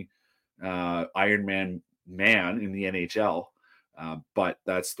reigning Ironman man in the NHL. But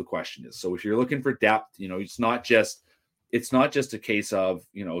that's the question is. So if you're looking for depth, it's not just a case of,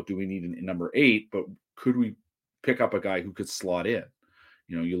 do we need a number 8, but could we pick up a guy who could slot in?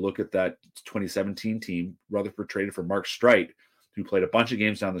 You look at that 2017 team, Rutherford traded for Mark Streit, who played a bunch of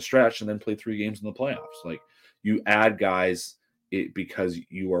games down the stretch and then played 3 games in the playoffs. Like, you add guys because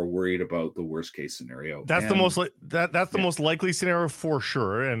you are worried about the worst case scenario. That's the most the most likely scenario for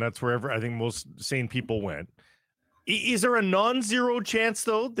sure, and that's wherever I think most sane people went. Is there a non-zero chance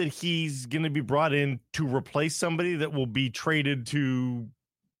though that he's going to be brought in to replace somebody that will be traded to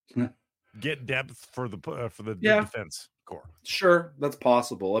get depth for the defense core? Sure, that's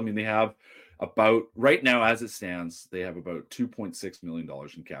possible. I mean, they have about, right now as it stands, they have about $2.6 million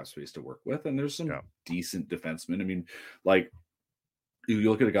in cap space to work with, and there's some decent defensemen. I mean, like,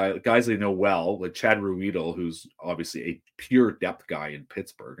 you look at guys they know well, like Chad Ruedel, who's obviously a pure depth guy in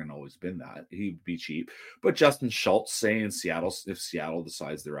Pittsburgh and always been that. He'd be cheap. But Justin Schultz, say in Seattle, if Seattle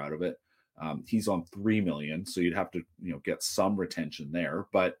decides they're out of it, he's on $3 million, so you'd have to get some retention there.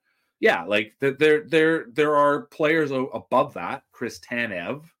 But yeah, like there are players above that, Chris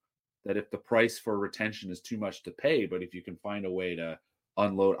Tanev, that if the price for retention is too much to pay, but if you can find a way to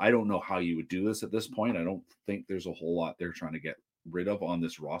unload, I don't know how you would do this at this point. I don't think there's a whole lot they're trying to get rid of on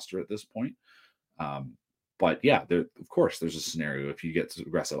this roster at this point. But yeah, of course there's a scenario if you get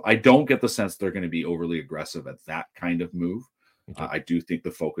aggressive. I don't get the sense they're going to be overly aggressive at that kind of move. Okay. I do think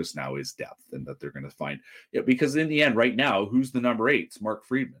the focus now is depth and that they're going to find because in the end, right now, who's the number 8? It's Mark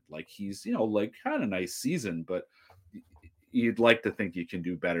Friedman. Like, he's, like, had a nice season, but you'd like to think you can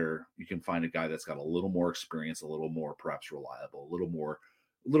do better. You can find a guy that's got a little more experience, a little more perhaps reliable, a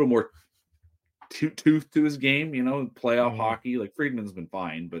little more tooth to his game, playoff hockey. Like, Friedman's been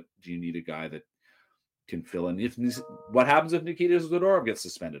fine, but do you need a guy that can fill in? What happens if Nikita Zadorov gets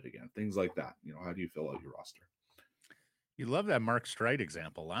suspended again? Things like that. How do you fill out your roster? You love that Mark Streit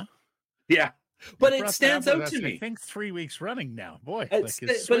example, huh? Yeah. But it stands out to me. I think 3 weeks running now. Boy. But it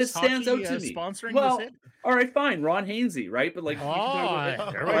stands out to me. Sponsoring well, this hit? All right, fine. Ron Hainsey, right? But like,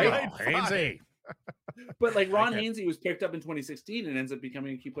 there we go. Hainsey. But like, Ron Hainsey was picked up in 2016 and ends up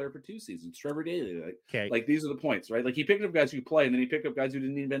becoming a key player for 2 seasons. Trevor Daley, like these are the points, right? Like, he picked up guys who play, and then he picked up guys who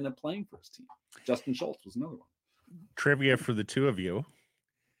didn't even end up playing for his team. Justin Schultz was another one. Trivia for the two of you.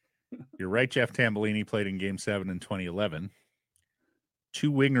 You're right. Jeff Tambellini played in Game 7 in 2011.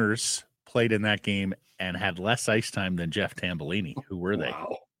 2 wingers played in that game and had less ice time than Jeff Tambellini. Who were they?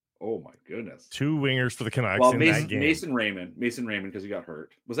 Wow. Oh my goodness. 2 wingers for the Canucks in that game. Mason Raymond because he got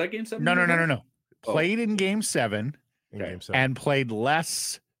hurt. Was that Game 7? No. Played in Game 7. And played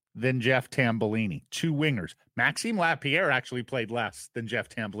less than Jeff Tambellini. 2 wingers. Maxime Lapierre actually played less than Jeff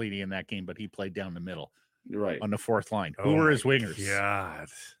Tambellini in that game, but he played down the middle. You're right. On the 4th line. Who were his wingers? God.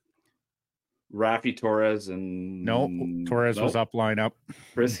 Rafi Torres and Torres was up lineup.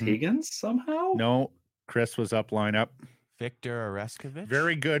 Chris Higgins somehow? No, Chris was up lineup. Victor Oreskovich.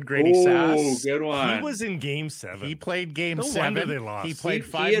 Very good, Grady Sass. Oh, good one. He was in Game 7. He played Game 7. Wonder they lost. He played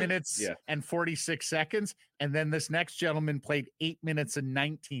 5 minutes and 46 seconds, and then this next gentleman played 8 minutes and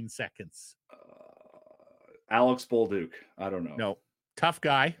 19 seconds. Alex Bolduc. I don't know. No, tough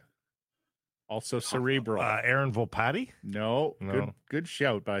guy. Also cerebral. Aaron Volpatti? No. Good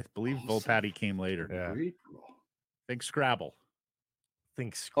shout, but I believe Volpatti came later. Yeah. Think Scrabble.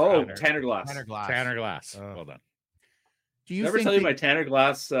 Tanner Glass. Tanner Glass. Well done. Do you never think tell you my Tanner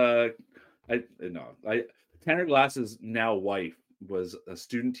Glass? Tanner Glass's now wife was a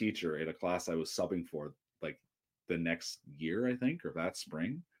student teacher in a class I was subbing for, like the next year, I think, or that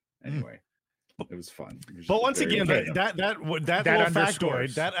spring. Anyway, it was fun. But once again, that little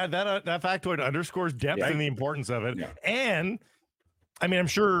factoid, that factoid underscores depth and the importance of it. Yeah. And I mean, I'm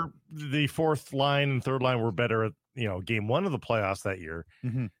sure the fourth line and third line were better at game one of the playoffs that year.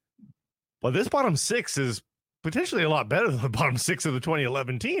 Mm-hmm. But this bottom six is potentially a lot better than the bottom six of the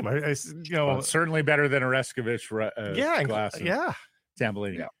 2011 team. Well, certainly better than Oreskovich, Glass,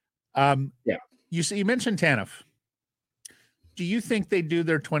 Tambellini. Yeah. You mentioned Tanev. Do you think they do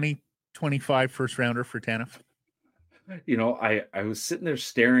their 2025 first rounder for Tanev? I was sitting there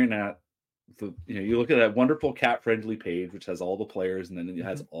staring at you look at that wonderful cat friendly page, which has all the players, and then it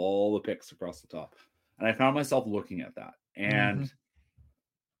has all the picks across the top. And I found myself looking at that. And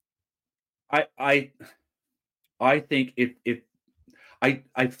I think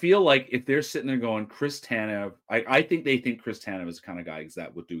I feel like if they're sitting there going, Chris Tanev, I think they think Chris Tanev is the kind of guy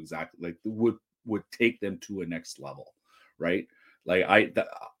that would do exactly would take them to a next level, right? Like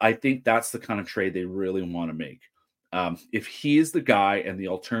I think that's the kind of trade they really want to make. If he is the guy and the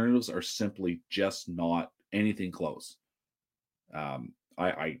alternatives are simply just not anything close, I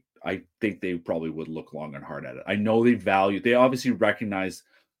think they probably would look long and hard at it. I know they obviously recognize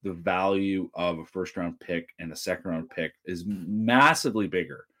the value of a first round pick and a second round pick is massively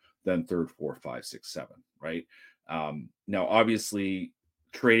bigger than 3rd, 4th, 5, 6, 7, right? Now, obviously,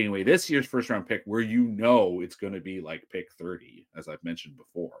 trading away this year's first round pick where it's going to be like pick 30, as I've mentioned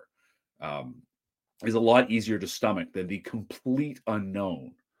before, is a lot easier to stomach than the complete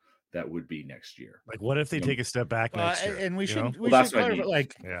unknown that would be next year. Like, what if they take a step back next year? And we should we'll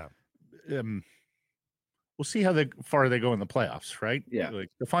see how far they go in the playoffs, right? Yeah. Like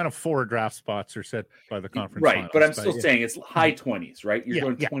the final 4 draft spots are set by the conference. Right. Finals, but I'm still saying it's high 20s, right? You're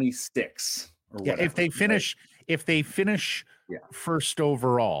going 26 or whatever. If they finish first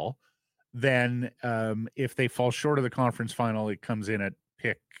overall, then if they fall short of the conference final, it comes in at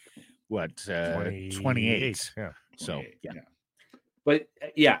pick 28. Yeah. So, But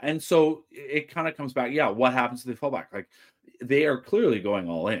and so it kind of comes back. What happens to the fullback? Like they are clearly going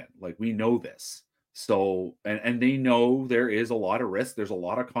all in. Like we know this. So and they know there is a lot of risk. There's a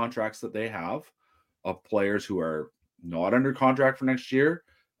lot of contracts that they have of players who are not under contract for next year.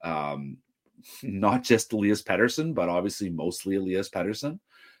 Not just Elias Pettersson, but obviously mostly Elias Pettersson.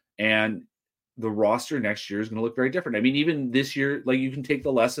 And the roster next year is going to look very different. I mean, even this year, like you can take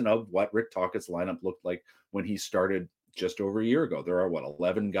the lesson of what Rick Tocchet's lineup looked like when he started just over a year ago. There are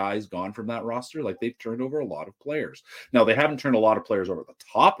 11 guys gone from that roster. Like they've turned over a lot of players. Now they haven't turned a lot of players over the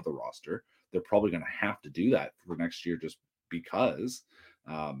top of the roster. They're probably going to have to do that for next year just because.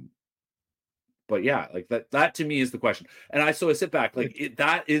 But like that to me is the question. And I sit back like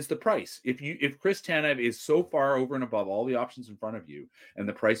that is the price. If Chris Tanev is so far over and above all the options in front of you, and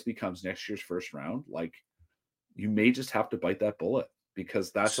the price becomes next year's first round, like you may just have to bite that bullet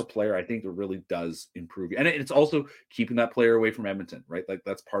because that's a player I think that really does improve you. And it's also keeping that player away from Edmonton, right? Like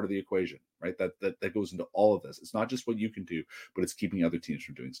that's part of the equation, right? That goes into all of this. It's not just what you can do, but it's keeping other teams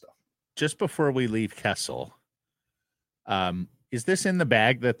from doing stuff. Just before we leave Kessel, is this in the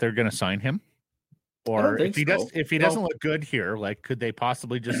bag that they're going to sign him? Or if he doesn't look good here, like could they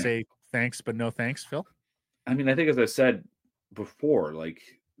possibly just say thanks but no thanks, Phil? I mean, I think as I said before, like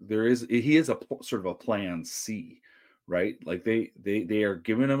he is a sort of a plan C, right? Like they are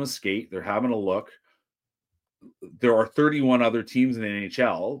giving him a skate, they're having a look. There are 31 other teams in the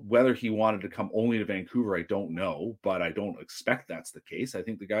NHL. Whether he wanted to come only to Vancouver, I don't know, but I don't expect that's the case. I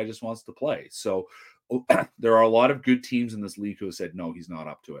think the guy just wants to play. So there are a lot of good teams in this league who have said, no, he's not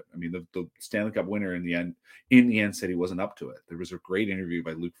up to it. I mean, the Stanley Cup winner in the end said he wasn't up to it. There was a great interview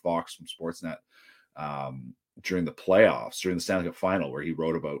by Luke Fox from Sportsnet during the playoffs, during the Stanley Cup final, where he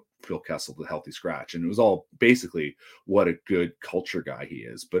wrote about Phil Kessel, the healthy scratch. And it was all basically what a good culture guy he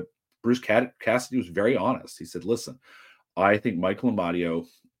is. But Bruce Cassidy was very honest. He said, listen, I think Michael Amadio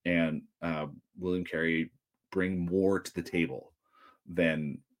and William Carey bring more to the table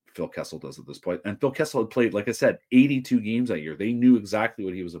than Phil Kessel does at this point. And Phil Kessel had played, like I said, 82 games that year. They knew exactly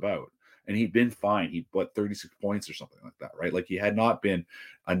what he was about. And he'd been fine. He'd 36 points or something like that, right? Like he had not been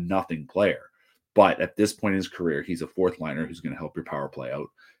a nothing player. But at this point in his career, he's a fourth liner who's going to help your power play out,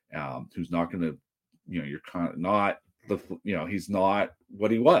 who's not going to, you're kind of not he's not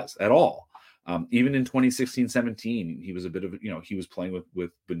what he was at all. Even in 2016-17, he was a bit of, he was playing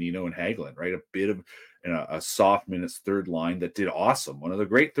with Bonino and Hagelin, right? A bit of a soft minutes third line that did awesome. One of the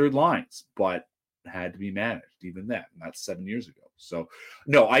great third lines, but had to be managed even then. And that's 7 years ago. So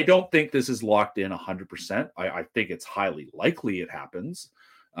no, I don't think this is locked in 100%. I think it's highly likely it happens.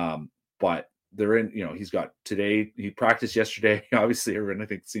 But they're in, he's got today, he practiced yesterday. Obviously, everyone I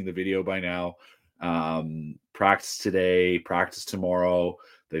think seen the video by now. Practice today, practice tomorrow.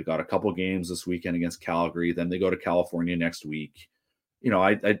 They've got a couple games this weekend against Calgary. Then they go to California next week.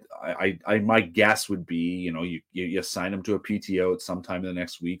 My guess would be, you sign him to a PTO at some time in the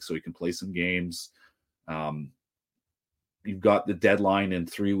next week so he can play some games. You've got the deadline in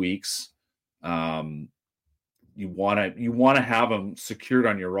 3 weeks. You want to have him secured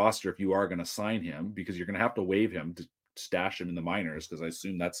on your roster if you are going to sign him, because you're going to have to waive him to stash him in the minors, because I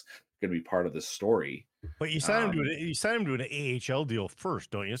assume that's going to be part of this story. But you sign him to an AHL deal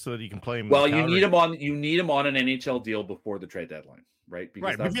first, don't you, so that you can play him? Well, you need him on an NHL deal before the trade deadline, right?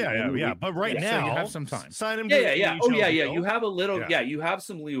 Because But right now, so you have some time. Sign him. You have a little. Yeah, you have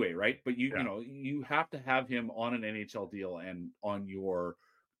some leeway, right? But you have to have him on an NHL deal and on your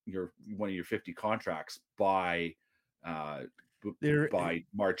one of your 50 contracts by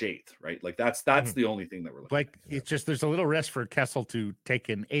March 8th, right? Like that's the only thing that we're looking at. It's just there's a little risk for Kessel to take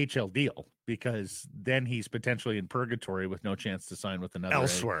an HL deal, because then he's potentially in purgatory with no chance to sign with another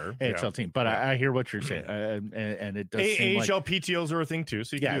elsewhere AHL team. But I hear what you're saying, and it does seem AHL like PTOs are a thing too.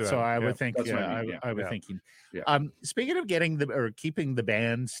 So you can do that. So I would think, I was thinking. Speaking of keeping the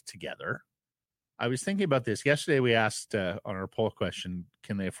bands together, I was thinking about this yesterday. We asked on our poll question,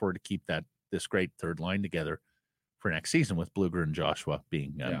 can they afford to keep this great third line together for next season, with Bluger and Joshua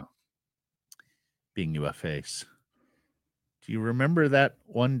being UFAs? Do you remember that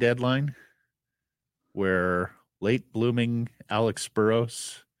one deadline where late blooming Alex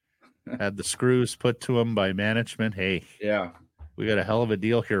Burrows had the screws put to him by management? Hey, we got a hell of a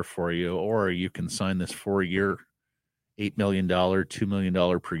deal here for you, or you can sign this 4-year, $8 million, $2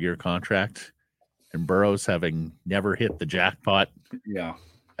 million per year contract. And Burrows, having never hit the jackpot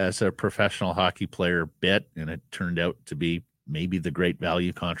as a professional hockey player, bit, and it turned out to be maybe the great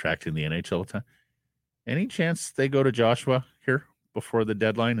value contract in the NHL time. Any chance they go to Joshua here before the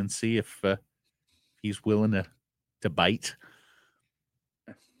deadline and see if he's willing to bite?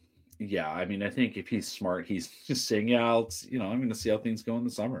 Yeah, I mean, I think if he's smart, he's just saying, I'm going to see how things go in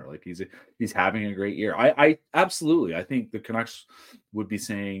the summer. Like he's having a great year. I absolutely, I think the Canucks would be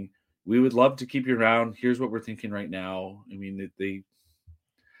saying, we would love to keep you around. Here's what we're thinking right now. I mean,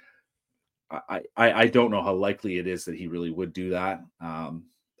 I don't know how likely it is that he really would do that.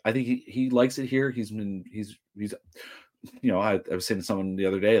 I think he likes it here. He's I was saying to someone the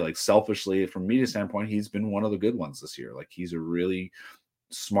other day, like, selfishly, from a media standpoint, he's been one of the good ones this year. Like, he's a really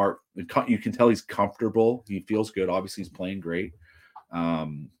smart, you can tell he's comfortable. He feels good. Obviously, he's playing great. I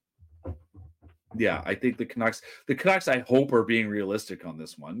think the Canucks, I hope, are being realistic on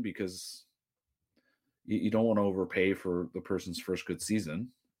this one, because you don't want to overpay for the person's first good season.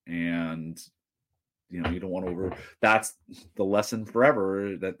 And, you don't want to that's the lesson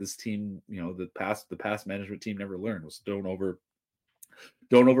forever that this team, the past management team never learned, was don't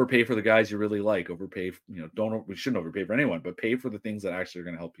overpay for the guys you really like. We shouldn't overpay for anyone, but pay for the things that actually are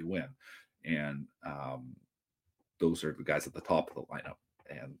going to help you win. And those are the guys at the top of the lineup,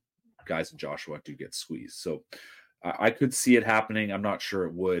 and guys in Joshua do get squeezed. So I could see it happening. I'm not sure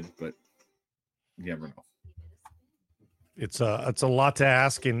it would, but you never know. It's a lot to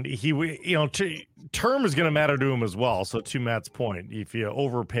ask, and term is going to matter to him as well. So to Matt's point, if you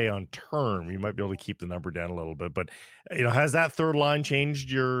overpay on term, you might be able to keep the number down a little bit. But has that third line changed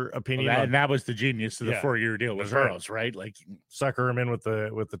your opinion? And that was the genius of the 4-year deal with Burrows, right? Like, sucker him in with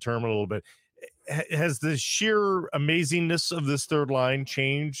the term a little bit. Has the sheer amazingness of this third line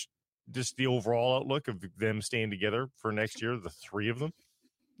changed just the overall outlook of them staying together for next year, the three of them?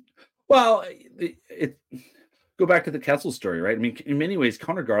 Well, go back to the Kessel story, right? I mean, in many ways,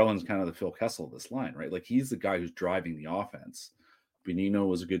 Connor Garland's kind of the Phil Kessel of this line, right? Like, he's the guy who's driving the offense. Bonino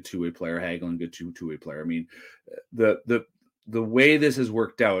was a good two-way player. Hagelin, good two-way player. I mean, the way this has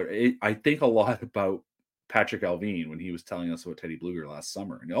worked out, I think a lot about Patrick Alvin when he was telling us about Teddy Bluger last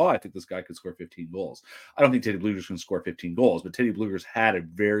summer. And, I think this guy could score 15 goals. I don't think Teddy Bluger's going to score 15 goals, but Teddy Bluger's had a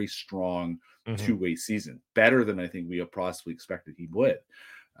very strong two-way season, better than I think we possibly expected he would.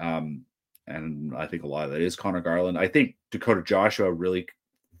 And I think a lot of that is Connor Garland. I think Dakota Joshua really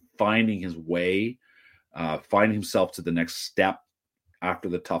finding his way, finding himself to the next step after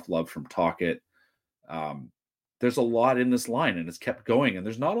the tough love from Tocchet. There's a lot in this line, and it's kept going. And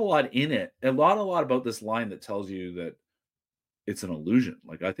there's not a lot in it. A lot about this line that tells you that it's an illusion.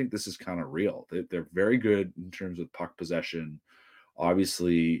 Like, I think this is kind of real. They're very good in terms of puck possession.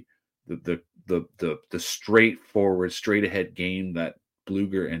 Obviously, the straightforward, straight ahead game that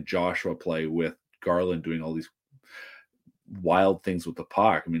Bluger and Joshua play, with Garland doing all these wild things with the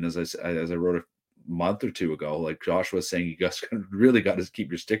puck. I mean, as I wrote a month or two ago, like Joshua was saying, you guys really got to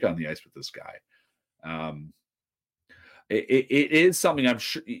keep your stick on the ice with this guy. It is something, I'm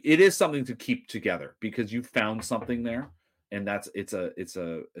sure it is something to keep together, because you found something there, and it's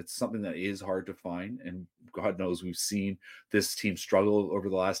something that is hard to find. And God knows we've seen this team struggle over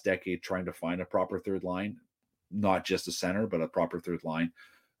the last decade trying to find a proper third line, not just a center, but a proper third line.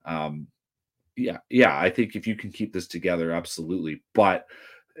 Yeah, I think if you can keep this together, absolutely. But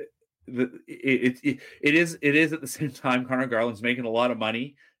it is at the same time, Connor Garland's making a lot of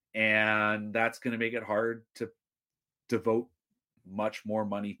money, and that's going to make it hard to devote much more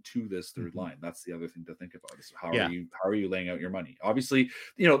money to this third line. That's the other thing to think about, is how are you laying out your money? Obviously,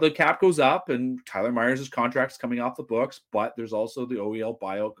 the cap goes up, and Tyler Myers' contract's coming off the books, but there's also the OEL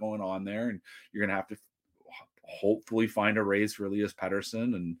buyout going on there, and you're going to have to hopefully find a raise for Elias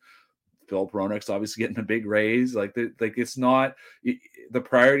Pettersson, and Philip Hronek's obviously getting a big raise. It's not the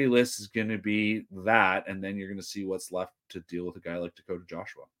priority list is going to be that, and then you're going to see what's left to deal with a guy like Dakota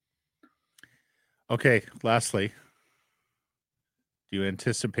Joshua. Okay, lastly, do you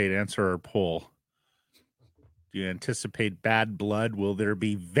anticipate, answer our poll, do you anticipate bad blood? Will there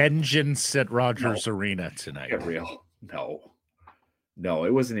be vengeance at Rogers Arena tonight? Get real. No,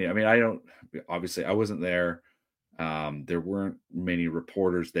 it wasn't. I mean, I wasn't there. There weren't many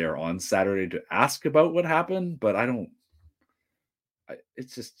reporters there on Saturday to ask about what happened, but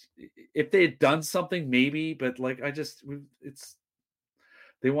it's just, if they had done something, maybe, but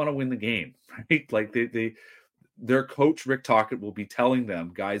they want to win the game, right? Like their coach, Rick Tocchet, will be telling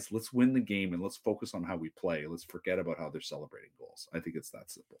them, guys, let's win the game and let's focus on how we play. Let's forget about how they're celebrating goals. I think it's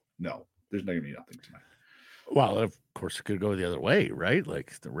that simple. No, there's not going to be nothing tonight. Well, of course, it could go the other way, right?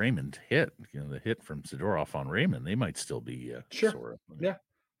 Like the Raymond hit, the hit from Zadorov on Raymond, they might still be sore. Yeah.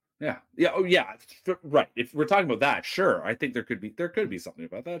 Oh, yeah. Right. If we're talking about that, sure. I think there could be something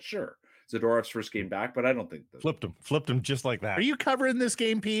about that. Sure. Zadorov's first game back, but I don't think flipped him just like that. Are you covering this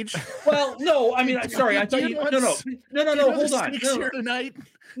game, Peach? Well, no. I mean, sorry. I thought no. Hold on. Here tonight.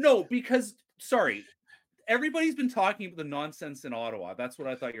 No, because everybody's been talking about the nonsense in Ottawa. That's what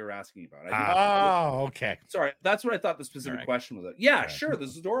I thought you were asking about. Okay. Sorry, that's what I thought the specific question was. Yeah, sure, the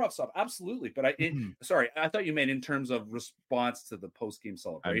Zadorov stuff, absolutely. But sorry, I thought you meant in terms of response to the post-game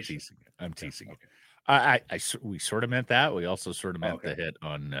celebration. I'm teasing it. We sort of meant that. We also sort of meant the hit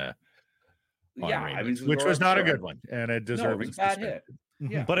on Raymond, I mean, which was not a good one, and a deserving bad hit.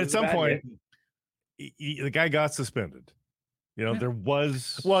 Yeah, but at some point, the guy got suspended. There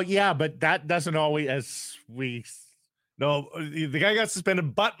was... Well, yeah, but that doesn't always, No, the guy got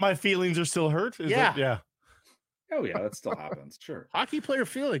suspended, but my feelings are still hurt? Yeah. Oh, yeah, that still happens, sure. Hockey player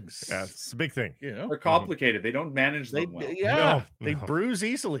feelings. Yeah, it's a big thing. They're complicated. They don't manage them well. Yeah, they bruise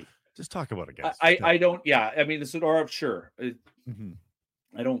easily. Just talk about it, guys. I don't, I mean, the Zadorov, sure. I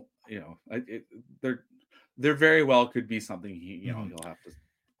don't, they're very well could be something he'll have to...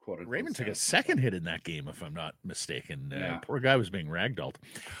 Raymond took a second hit in that game, if I'm not mistaken. Poor guy was being ragdolled.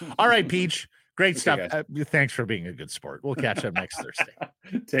 All right, Peach. Great stuff. Thanks for being a good sport. We'll catch up next Thursday.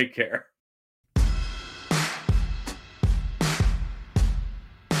 Take care.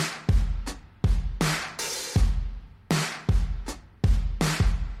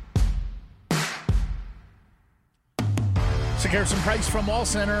 Garrison Price from Wall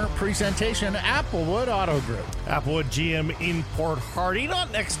Center presentation, Applewood Auto Group. Applewood GM in Port Hardy,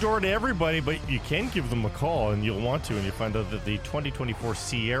 not next door to everybody, but you can give them a call, and you'll want to, and you find out that the 2024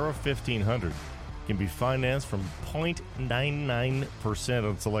 Sierra 1500 can be financed from 0.99%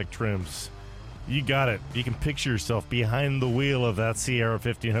 on select trims. You got it. You can picture yourself behind the wheel of that Sierra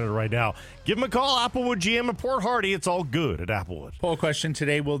 1500 right now. Give them a call, Applewood GM in Port Hardy. It's all good at Applewood. Poll question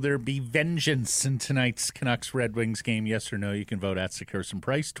today, will there be vengeance in tonight's Canucks-Red Wings game? Yes or no? You can vote at Garrison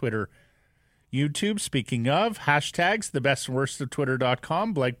Price, Twitter, YouTube. Speaking of, hashtags, the best and worst of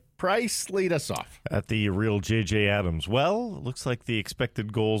Twitter.com. Blake Price, lead us off. At the real J.J. Adams. Well, it looks like the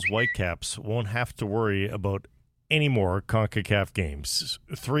expected goals Whitecaps won't have to worry about any more CONCACAF games.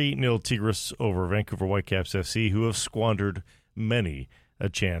 3-0 Tigres over Vancouver Whitecaps FC, who have squandered many a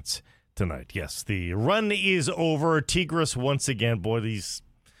chance tonight. Yes, the run is over. Tigres once again. Boy, these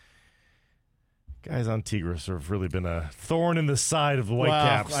guys on Tigres have really been a thorn in the side of the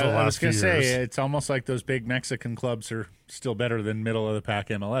Whitecaps the last few years. I was going to say, it's almost like those big Mexican clubs are still better than middle-of-the-pack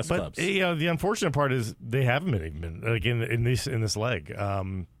MLS clubs. But the unfortunate part is they haven't been like in this leg.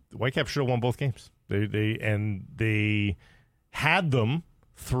 The Whitecaps should have won both games. They had them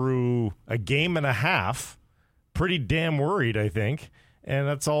through a game and a half, pretty damn worried, I think. And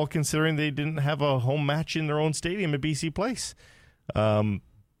that's all considering they didn't have a home match in their own stadium at BC Place.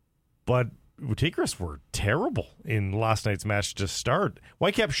 But Tigres were terrible in last night's match to start.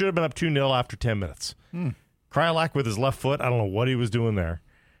 Whitecaps should have been up 2-0 after 10 minutes. Kryalak with his left foot, I don't know what he was doing there.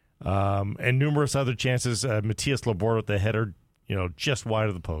 And numerous other chances. Matthias Laborde with the header, just wide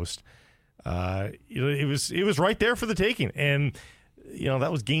of the post. It was right there for the taking. And,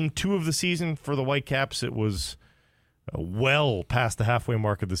 that was game 2 of the season for the Whitecaps. It was well past the halfway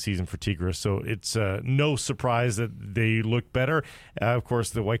mark of the season for Tigres, so it's no surprise that they look better. Of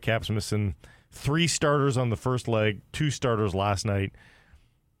course, the Whitecaps missing 3 starters on the first leg, 2 starters last night.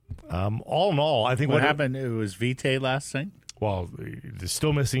 All in all, I think what happened, it was Vitae last night? Well, they're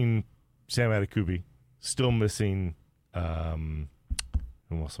still missing Sam Adekubi, still missing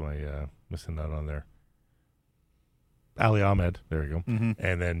who else am I missing that on there? Ali Ahmed, there you go. Mm-hmm.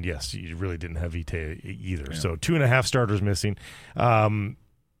 And then, yes, you really didn't have Vitae either. Yeah. So 2.5 starters missing. But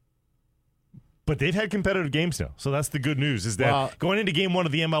they've had competitive games now. So that's the good news, is that going into game 1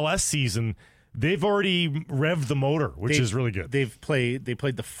 of the MLS season, they've already revved the motor, which is really good. They played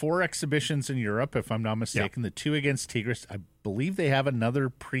the 4 exhibitions in Europe, if I'm not mistaken, the 2 against Tigres. I believe they have another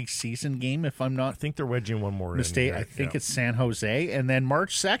preseason game, if I'm not I think they're wedging one more mistake. I think it's San Jose. And then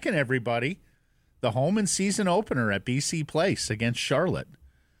March 2nd, everybody, the home and season opener at BC Place against Charlotte.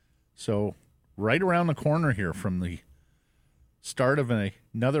 So right around the corner here from the start of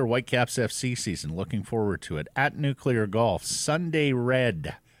another Whitecaps FC season. Looking forward to it. At Nuclear Golf, Sunday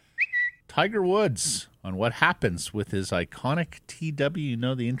Red. Tiger Woods on what happens with his iconic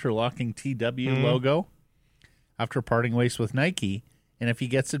TW, the interlocking TW logo, after parting ways with Nike. And if he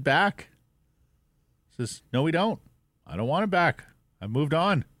gets it back, says, no, we don't. I don't want it back. I moved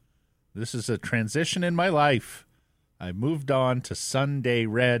on. This is a transition in my life. I moved on to Sunday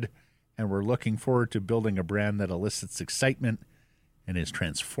Red, and we're looking forward to building a brand that elicits excitement and is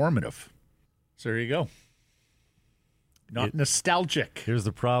transformative. So there you go. Not nostalgic. Here's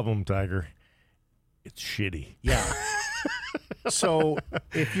the problem, Tiger. It's shitty. Yeah. So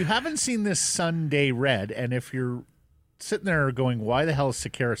if you haven't seen this Sunday Red, and if you're sitting there going, why the hell is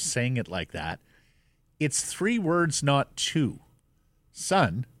Sakara saying it like that? It's 3 words, not 2.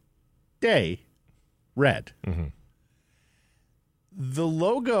 Sun, day, red. Mm-hmm. The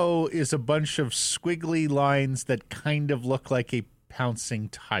logo is a bunch of squiggly lines that kind of look like a pouncing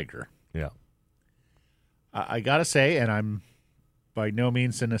tiger. Yeah. I got to say, and I'm by no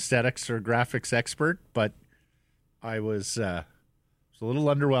means an aesthetics or graphics expert, but I was a little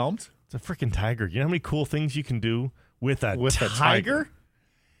underwhelmed. It's a freaking tiger. You know how many cool things you can do with a tiger?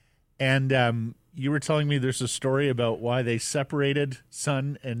 And you were telling me there's a story about why they separated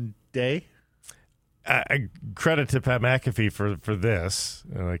sun and day. Credit to Pat McAfee for this.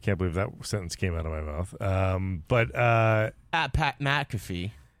 And I can't believe that sentence came out of my mouth. But at Pat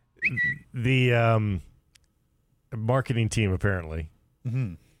McAfee, the marketing team apparently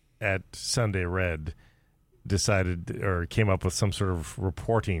at Sunday Red decided or came up with some sort of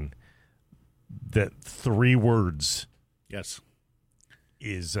reporting that 3 words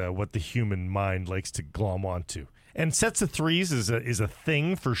is what the human mind likes to glom onto. And sets of 3s is a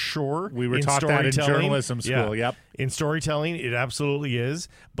thing for sure. We were taught that in journalism school. Yeah. Yep. In storytelling, it absolutely is.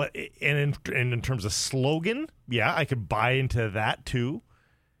 But in terms of slogan, I could buy into that too.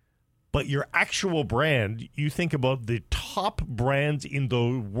 But your actual brand, you think about the top brands in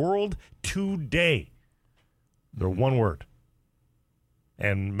the world today. They're 1 word.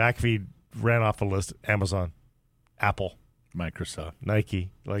 And McAfee ran off the list: Amazon, Apple, Microsoft,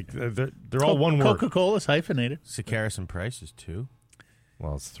 Nike. Like they're all 1 word. Coca-Cola's hyphenated. Sakaris and Price is 2.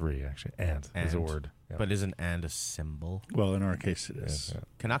 Well, it's 3 actually. And is a word. Yeah. But isn't and a symbol? Well, in our case, it is. Yeah.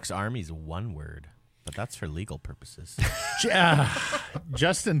 Canucks Army's 1 word, but that's for legal purposes.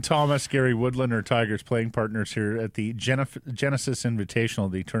 Justin Thomas, Gary Woodland are Tigers playing partners here at the Genesis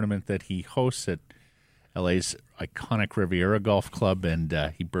Invitational, the tournament that he hosts at LA's iconic Riviera Golf Club, and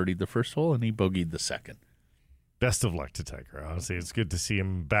he birdied the first hole and he bogeyed the second. Best of luck to Tiger. Honestly, it's good to see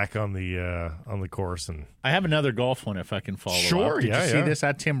him back on the course. And I have another golf one if I can follow up. Sure, Did you see this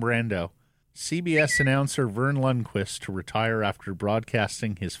at Tim Brando? CBS announcer Vern Lundquist to retire after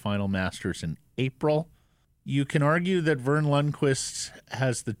broadcasting his final Masters in April. You can argue that Vern Lundquist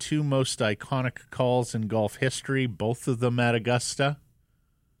has the 2 most iconic calls in golf history, both of them at Augusta.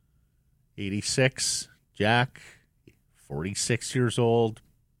 86, Jack, 46 years old,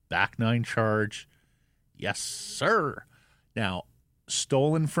 back 9 charge. Yes, sir. Now,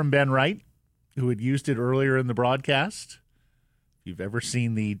 stolen from Ben Wright, who had used it earlier in the broadcast. If you've ever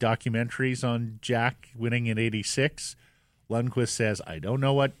seen the documentaries on Jack winning in 86, Lundqvist says, I don't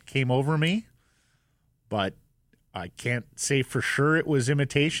know what came over me, but I can't say for sure it was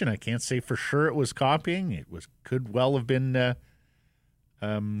imitation. I can't say for sure it was copying. It could well have been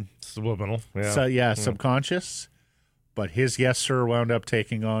subliminal. Yeah. Subconscious. But his yes, sir wound up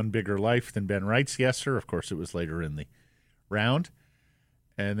taking on bigger life than Ben Wright's yes, sir. Of course, it was later in the round.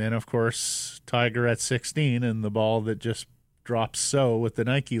 And then, of course, Tiger at 16 and the ball that just drops so with the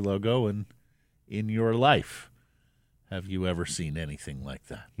Nike logo. And in your life, have you ever seen anything like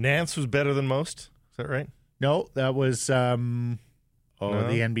that? Nance was better than most. Is that right? No, that was the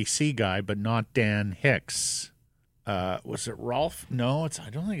NBC guy, but not Dan Hicks. Was it Rolf? No, I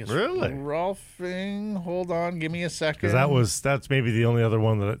don't think it's really Rolfing. Hold on, give me a second. Because that's maybe the only other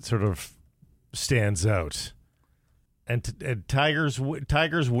one that sort of stands out. And Tigers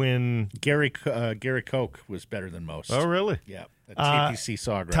win. Gary Koch was better than most. Oh, really? Yeah. TPC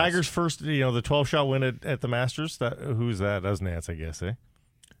Sawgrass. Tigers first, the 12-shot win at the Masters. Who's that? That was Nance, I guess, eh?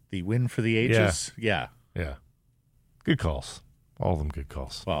 The win for the ages? Yeah. Good calls. All of them good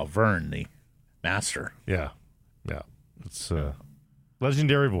calls. Well, Vern, the master. Yeah. It's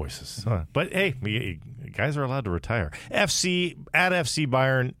legendary voices. Huh. But, hey, guys are allowed to retire. FC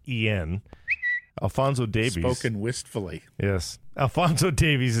Bayern EN. Alphonso Davies. Spoken wistfully. Yes. Alphonso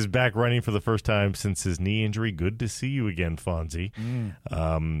Davies is back running for the first time since his knee injury. Good to see you again, Fonzie.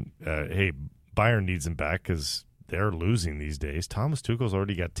 Hey, Bayern needs him back because they're losing these days. Thomas Tuchel's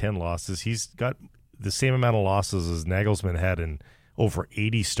already got 10 losses. He's got the same amount of losses as Nagelsmann had in over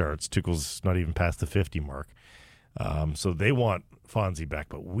 80 starts. Tuchel's not even past the 50 mark. So they want Fonzie back.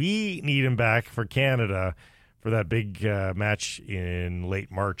 But we need him back for Canada for that big match in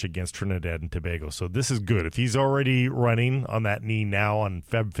late March against Trinidad and Tobago. So this is good. If he's already running on that knee now on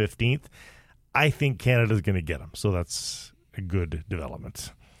Feb 15th, I think Canada's going to get him. So that's a good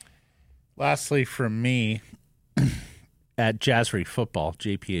development. Lastly, from me, at Jazzry Football,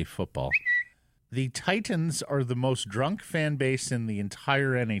 JPA Football, the Titans are the most drunk fan base in the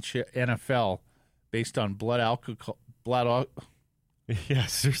entire NFL based on blood alcohol. Yeah,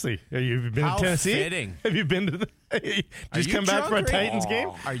 seriously. Have you been to Tennessee? Fitting. Have you been to the just come back from a Titans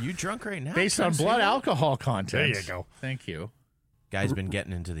game? Are you drunk right now? Based on blood alcohol content. There you go. Thank you. Guy's been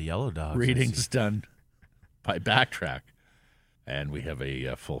getting into the Yellow Dogs. Readings done by Backtrack. And we have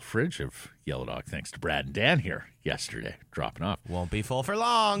a full fridge of Yellow Dog thanks to Brad and Dan here yesterday, dropping off. Won't be full for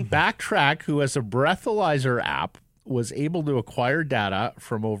long. Backtrack, who has a breathalyzer app, was able to acquire data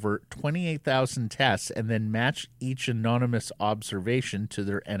from over 28,000 tests and then match each anonymous observation to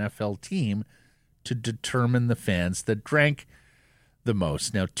their NFL team to determine the fans that drank the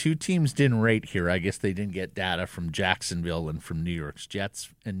most. Now, two teams didn't rate here. I guess they didn't get data from Jacksonville and from New York Jets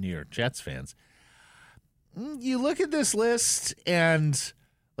and New York Jets fans. You look at this list and,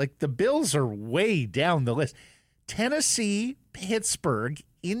 like, the Bills are way down the list. Tennessee, Pittsburgh,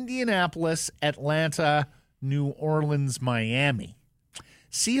 Indianapolis, Atlanta, New Orleans, Miami.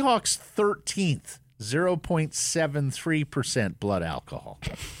 Seahawks 13th, 0.73% blood alcohol.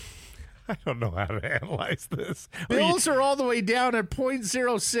 I don't know how to analyze this. Bills are all the way down at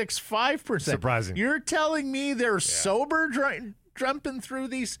 0.065%. Surprising. You're telling me they're sober jumping through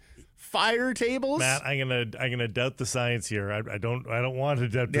these fire tables? Matt, I'm gonna doubt the science here. I don't want to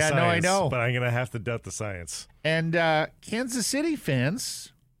doubt the science. No, I know. But I'm gonna have to doubt the science. And Kansas City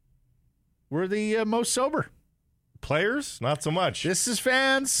fans were the most sober. Players, not so much. This is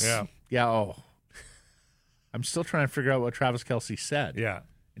fans. Yeah. Oh. I'm still trying to figure out what Travis Kelce said. Yeah.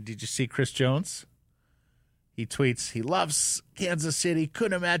 And did you see Chris Jones? He tweets, he loves Kansas City.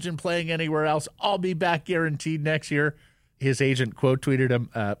 Couldn't imagine playing anywhere else. I'll be back guaranteed next year. His agent quote tweeted him,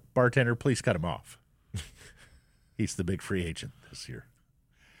 bartender, please cut him off. He's the big free agent this year.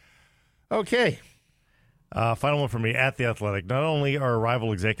 Okay. Final one for me at The Athletic. Not only are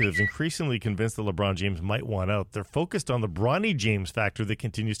rival executives increasingly convinced that LeBron James might want out, they're focused on the Bronny James factor that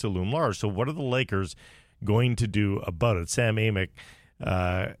continues to loom large. So what are the Lakers going to do about it? Sam Amick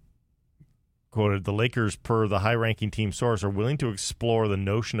quoted, the Lakers, per the high-ranking team source, are willing to explore the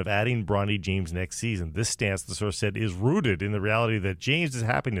notion of adding Bronny James next season. This stance, the source said, is rooted in the reality that James'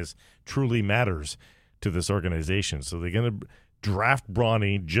 happiness truly matters to this organization. So they're going to draft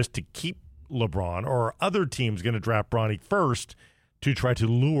Bronny just to keep LeBron, or are other teams going to draft Bronny first to try to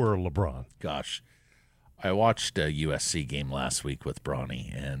lure LeBron? Gosh, I watched a USC game last week with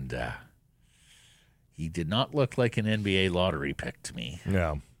Bronny, and he did not look like an NBA lottery pick to me.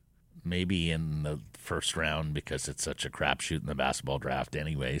 Yeah. Maybe in the first round because it's such a crapshoot in the basketball draft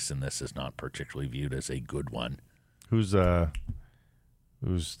anyways, and this is not particularly viewed as a good one. Who's the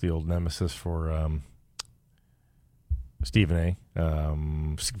old nemesis for Stephen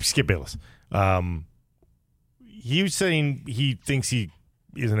A? Skip Bayless. he was saying he thinks he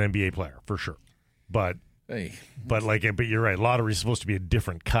is an NBA player for sure, but you're right. Lottery is supposed to be a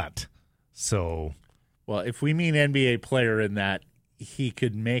different cut. So, well, if we mean NBA player in that he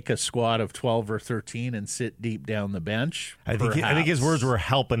could make a squad of 12 or 13 and sit deep down the bench, I think his words were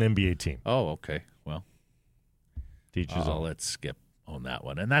help an NBA team. Oh, okay. Well, teachers all. Let's skip on that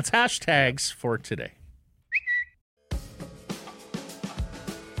one, and that's hashtags for today.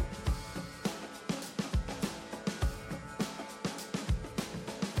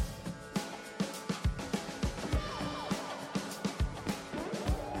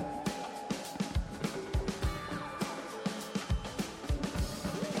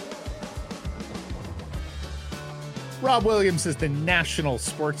 Rob Williams is the national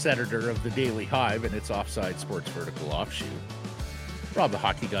sports editor of the Daily Hive and its Offside Sports Vertical offshoot. Rob, the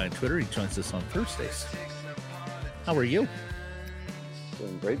hockey guy on Twitter, he joins us on Thursdays. How are you?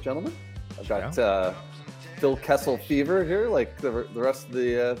 Doing great, gentlemen. I've got Phil Kessel fever here, like the rest of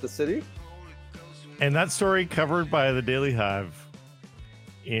the city. And that story covered by the Daily Hive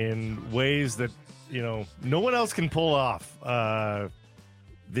in ways that, no one else can pull off.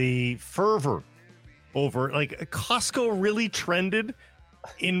 The fervor over, Costco really trended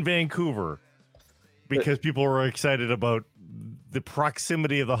in Vancouver because people were excited about the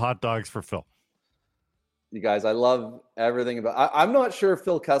proximity of the hot dogs for Phil. You guys, I love everything about. I'm not sure if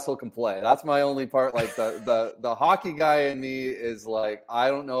Phil Kessel can play. That's my only part. Like the hockey guy in me is like, I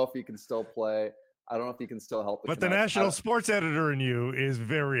don't know if he can still play. I don't know if he can still help. But the national sports editor in you is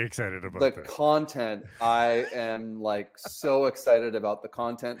very excited about the content. I am so excited about the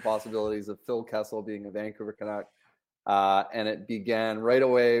content possibilities of Phil Kessel being a Vancouver Canuck. And it began right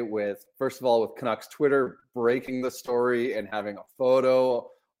away with, first of all, with Canucks Twitter breaking the story and having a photo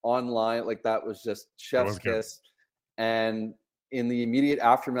online. That was just chef's kiss. And in the immediate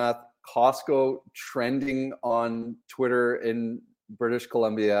aftermath, Costco trending on Twitter in British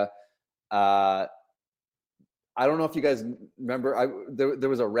Columbia. I don't know if you guys remember, there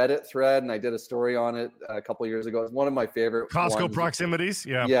was a Reddit thread and I did a story on it a couple of years ago. It's one of my favorite Costco ones. Proximities.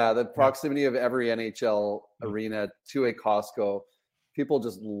 Yeah. Yeah. The proximity of every NHL arena to a Costco. People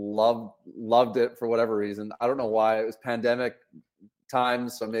just loved it for whatever reason. I don't know why. It was pandemic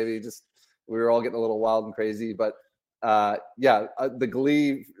times. So maybe just, we were all getting a little wild and crazy, but the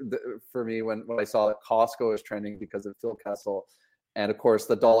glee for me when I saw that Costco is trending because of Phil Kessel. And of course,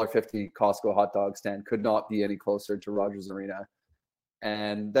 the $1.50 Costco hot dog stand could not be any closer to Rogers Arena.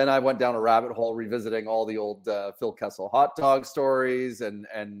 And then I went down a rabbit hole revisiting all the old Phil Kessel hot dog stories and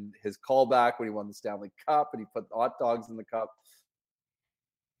his callback when he won the Stanley Cup and he put the hot dogs in the cup.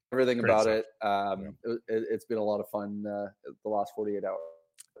 Everything Great about stuff. It's been a lot of fun the last 48 hours.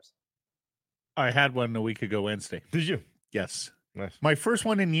 I had one a week ago Wednesday. Did you? Yes. Nice. My first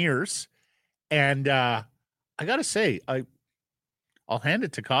one in years. And I got to say, I'll hand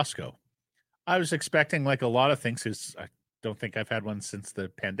it to Costco. I was expecting, like a lot of things, because I don't think I've had one since the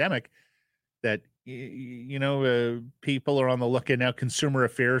pandemic, that, people are on the lookout now, consumer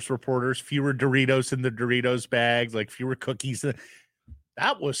affairs reporters, fewer Doritos in the Doritos bags, fewer cookies.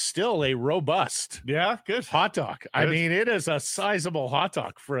 That was still a robust good hot dog. I mean, it is a sizable hot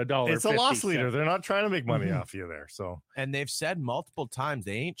dog for $1. It's a loss leader. They're not trying to make money off you there. So, and they've said multiple times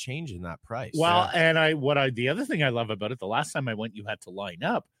they ain't changing that price. Well, and the other thing I love about it, the last time I went, you had to line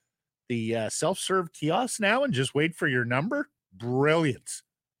up the self-serve kiosk now and just wait for your number. Brilliant.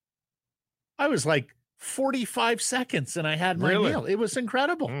 I was 45 seconds and I had my meal. It was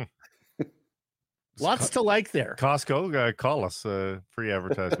incredible. Lots to like there. Costco, call us. Free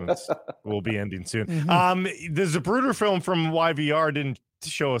advertisements will be ending soon. Mm-hmm. The Zapruder film from YVR didn't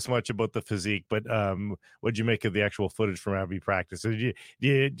show us much about the physique, but what'd you make of the actual footage from Abbey practice? Do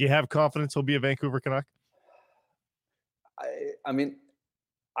you have confidence he'll be a Vancouver Canuck? I mean,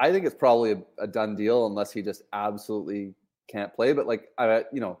 I think it's probably a done deal unless he just absolutely can't play. But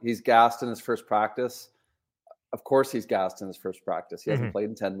he's gassed in his first practice. Of course, he's gassed in his first practice. He hasn't played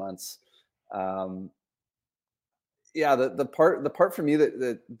in 10 months. The part for me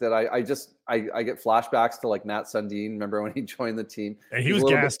that I get flashbacks to Nat Sundin. Remember when he joined the team? And he was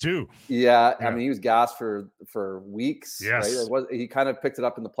gassed too. Yeah, I mean he was gassed for weeks. Yes, right? He kind of picked it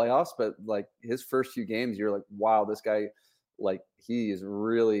up in the playoffs, but his first few games, you're like, wow, this guy, he is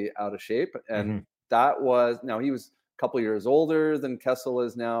really out of shape. And that was, now he was a couple years older than Kessel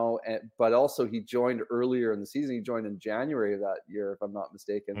is now, but also he joined earlier in the season. He joined in January of that year, if I'm not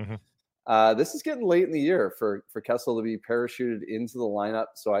mistaken. This is getting late in the year for Kessel to be parachuted into the lineup.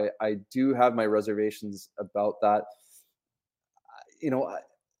 So I do have my reservations about that.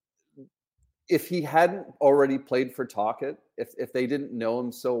 If he hadn't already played for Tocchet, if they didn't know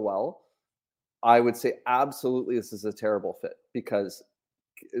him so well, I would say absolutely this is a terrible fit because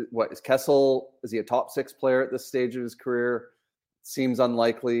what is Kessel? Is he a top 6 player at this stage of his career? Seems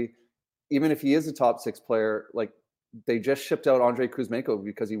unlikely. Even if he is a top 6 player, like they just shipped out Andrei Kuzmenko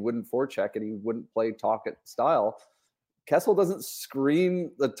because he wouldn't forecheck and he wouldn't play Tocchet style. Kessel doesn't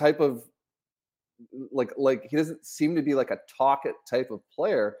scream the type of like he doesn't seem to be like a Tocchet type of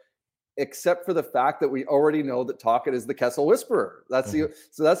player, except for the fact that we already know that Tocchet is the Kessel whisperer. That's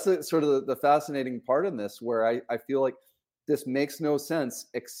that's the sort of the fascinating part in this, where I feel like this makes no sense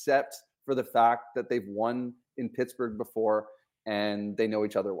except for the fact that they've won in Pittsburgh before and they know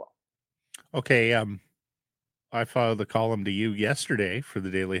each other well. Okay, I filed the column to you yesterday for the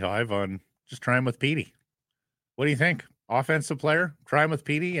Daily Hive on just trying with Petey. What do you think? Offensive player, try him with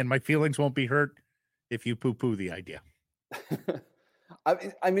Petey, and my feelings won't be hurt if you poo-poo the idea.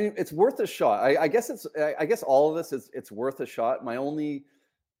 I mean, it's worth a shot. I guess all of this it's worth a shot. My only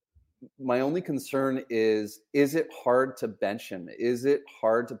concern is it hard to bench him? Is it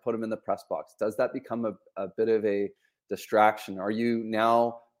hard to put him in the press box? Does that become a bit of a distraction? Are you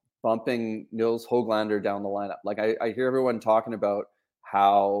now bumping Nils Höglander down the lineup? Like I hear everyone talking about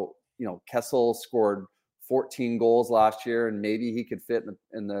how, Kessel scored 14 goals last year and maybe he could fit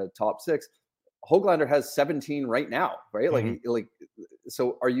in the top 6. Höglander has 17 right now, right? Mm-hmm.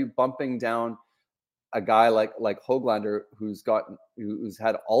 So are you bumping down a guy like Höglander who's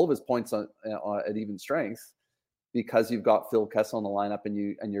had all of his points at even strength because you've got Phil Kessel in the lineup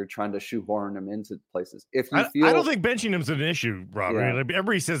and you're trying to shoehorn him into places? I don't think benching him's an issue, Rob. Yeah. I mean,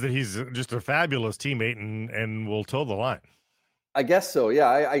 everybody says that he's just a fabulous teammate and will toe the line. I guess so. Yeah.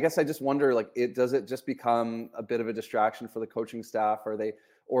 I guess I just wonder, does it just become a bit of a distraction for the coaching staff?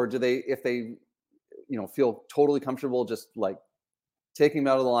 Or do they, if they, feel totally comfortable just like taking him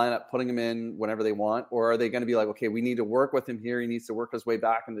out of the lineup, putting him in whenever they want? Or are they going to be like, okay, we need to work with him here. He needs to work his way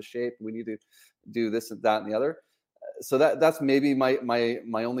back into shape. We need to do this and that and the other. So that's maybe my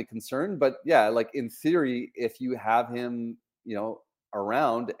only concern. But yeah, like in theory, if you have him,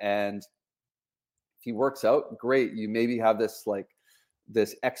 around and if he works out, great. You maybe have this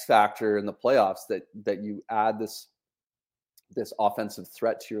X factor in the playoffs that you add this offensive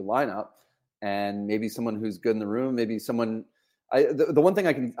threat to your lineup, and maybe someone who's good in the room, maybe someone. The one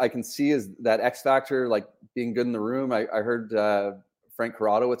thing I can see is that X factor, like being good in the room. I heard Frank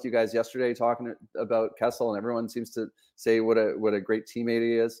Corrado with you guys yesterday talking about Kessel, and everyone seems to say what a great teammate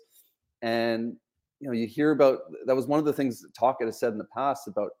he is. And you hear about that was one of the things that Tocchet has said in the past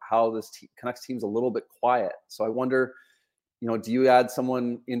about how this Canucks team's a little bit quiet. So I wonder, do you add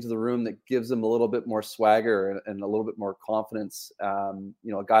someone into the room that gives them a little bit more swagger and a little bit more confidence? A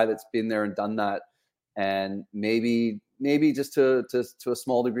guy that's been there and done that, and maybe just to a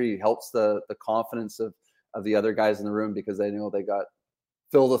small degree helps the confidence of the other guys in the room because they know they got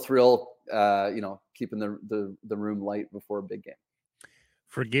Phil the Thrill, keeping the room light before a big game.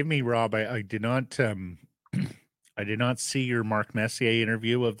 Forgive me, Rob. I did not I did not see your Mark Messier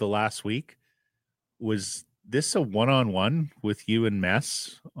interview of the last week. Was this a one-on-one with you and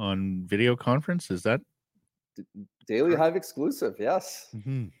Mess on video conference? Is that Daily Hive exclusive? Yes.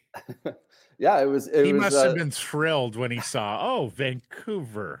 Mm-hmm. Yeah, it was. He must have been thrilled when he saw,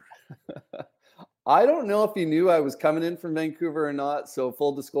 Vancouver. I don't know if he knew I was coming in from Vancouver or not. So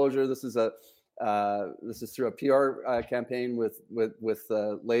full disclosure, this is through a PR campaign with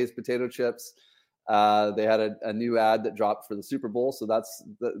Lay's potato chips. They had a new ad that dropped for the Super Bowl, so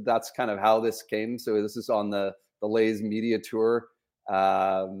that's kind of how this came. So this is on the Lay's media tour.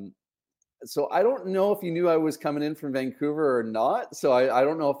 So I don't know if he knew I was coming in from Vancouver or not. So I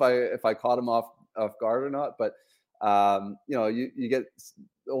don't know if I caught him off guard or not. But you get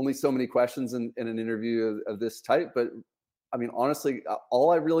only so many questions in an interview of this type. But I mean, honestly,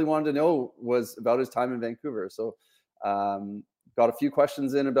 all I really wanted to know was about his time in Vancouver. So got a few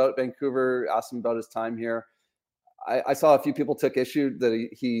questions in about Vancouver, asked him about his time here. I saw a few people took issue that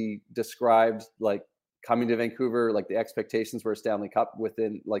he described like coming to Vancouver, like the expectations were a Stanley Cup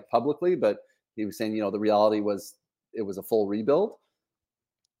within like publicly, but he was saying, the reality was it was a full rebuild.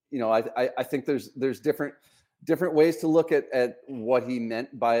 I think there's different ways to look at what he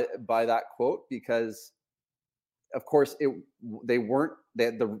meant by that quote, because of course the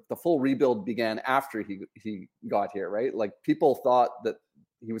full rebuild began after he got here, right? Like people thought that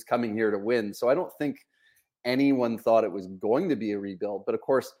he was coming here to win. So I don't think anyone thought it was going to be a rebuild, but of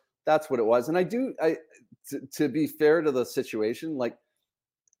course that's what it was. And to be fair to the situation, like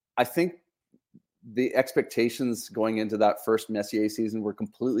I think the expectations going into that first Messier season were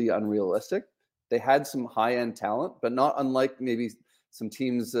completely unrealistic. They had some high-end talent, but not unlike maybe some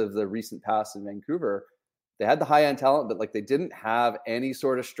teams of the recent past in Vancouver. They had the high-end talent, but like they didn't have any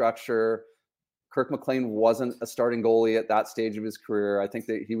sort of structure. Kirk McLean wasn't a starting goalie at that stage of his career. I think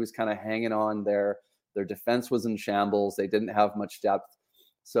that he was kind of hanging on there. Their defense was in shambles. They didn't have much depth.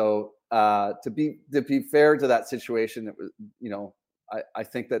 So to be fair to that situation, it was, I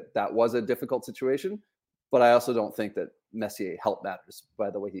think that was a difficult situation, but I also don't think that Messier helped matters by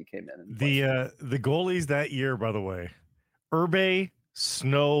the way he came in. The goalies that year, by the way, Urbe,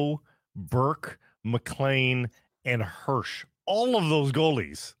 Snow, Burke, McLean, and Hirsch, all of those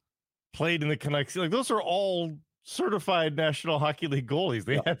goalies played in the Canucks. Like, those are all certified National Hockey League goalies.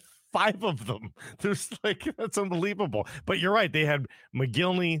 They had 5 of them. There's that's unbelievable. But you're right. They had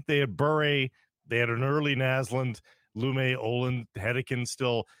McGillney, they had Bure, they had an early Naslund, Lume, Olin, Hedekin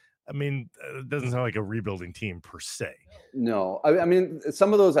still. I mean, it doesn't sound like a rebuilding team per se. No, I mean,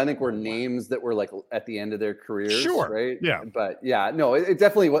 some of those I think were names that were like at the end of their careers, sure, right? Yeah, but yeah, no, it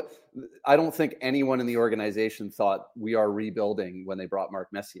definitely. I don't think anyone in the organization thought we are rebuilding when they brought Mark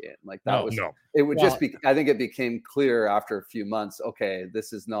Messier in. Like that it would just be. I think it became clear after a few months. Okay,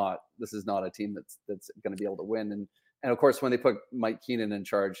 this is not a team that's going to be able to win. And of course, when they put Mike Keenan in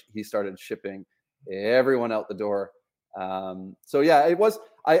charge, he started shipping everyone out the door. So yeah, it was.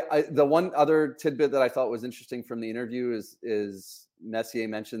 The one other tidbit that I thought was interesting from the interview is Messier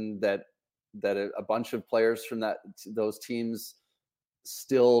mentioned that a bunch of players from those teams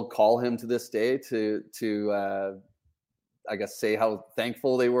still call him to this day to I guess say how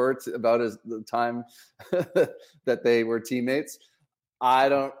thankful they were about the time that they were teammates.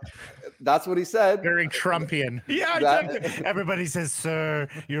 That's what he said. Very Trumpian. Yeah, everybody says, "Sir,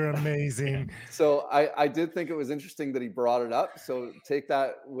 you're amazing." So I did think it was interesting that he brought it up. So take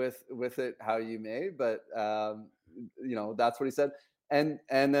that with it how you may, but that's what he said. And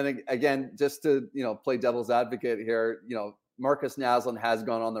then again, just to play devil's advocate here, Marcus Naslund has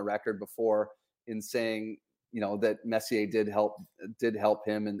gone on the record before in saying that Messier did help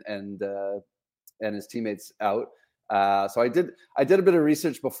him and his teammates out. So I did a bit of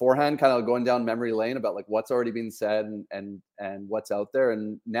research beforehand, kind of going down memory lane about like what's already been said and what's out there.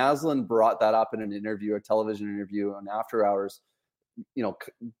 And Naslund brought that up in an interview, a television interview on After Hours,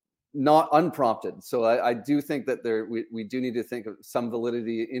 not unprompted. So I do think that we do need to think of some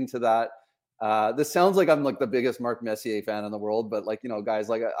validity into that. This sounds like I'm like the biggest Mark Messier fan in the world, but like, guys,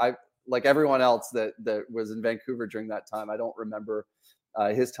 like I like everyone else that was in Vancouver during that time, I don't remember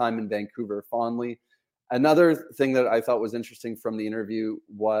his time in Vancouver fondly. Another thing that I thought was interesting from the interview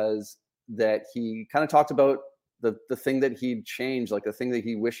was that he kind of talked about the thing that he'd changed, like the thing that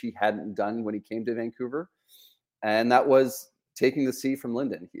he wished he hadn't done when he came to Vancouver. And that was taking the C from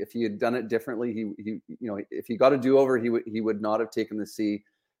Linden. If he had done it differently, he if he got a do-over, he would not have taken the C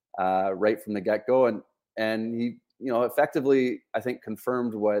right from the get-go. And he, effectively, I think,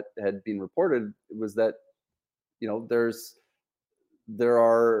 confirmed what had been reported was that,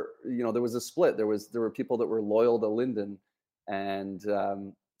 there was a split. There were people that were loyal to Linden, and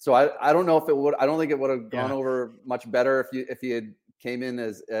so I don't know if it would. I don't think it would have gone over much better if he had came in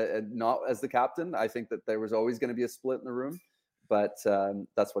as not as the captain. I think that there was always going to be a split in the room, but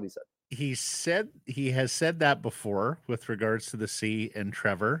that's what he said. He has said that before with regards to the C and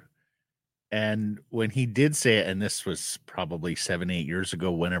Trevor, and when he did say it, and this was probably 7-8 years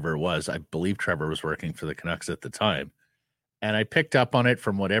ago, whenever it was, I believe Trevor was working for the Canucks at the time. And I picked up on it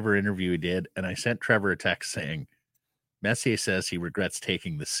from whatever interview he did, and I sent Trevor a text saying, Messier says he regrets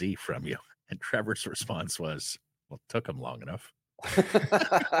taking the C from you. And Trevor's response was, well, it took him long enough.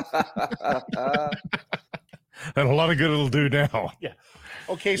 And a lot of good it'll do now. Yeah.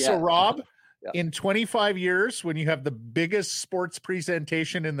 Okay, so Rob, in 25 years, when you have the biggest sports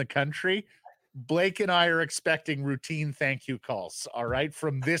presentation in the country, Blake and I are expecting routine thank you calls, all right,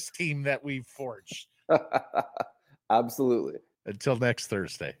 from this team that we've forged. Absolutely. Until next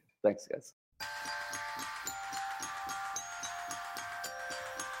Thursday. Thanks, guys.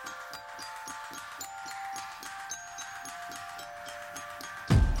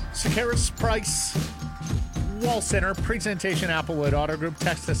 Sekeres Price Wall Center, presentation Applewood Auto Group.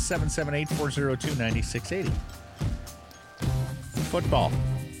 Text us 778-402-9680. Football.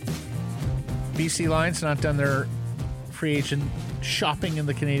 BC Lions not done their free agent shopping in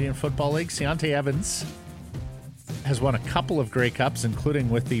the Canadian Football League. Deontay Evans has won a couple of Grey Cups, including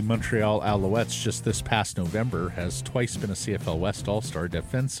with the Montreal Alouettes just this past November, has twice been a CFL West All-Star,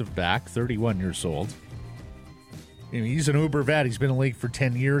 defensive back, 31 years old. He's an uber vet. He's been in the league for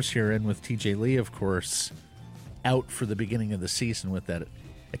 10 years here, and with TJ Lee, of course, out for the beginning of the season with that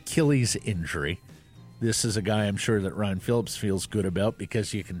Achilles injury. This is a guy I'm sure that Ryan Phillips feels good about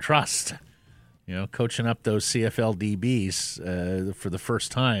because you can trust. Coaching up those CFL DBs for the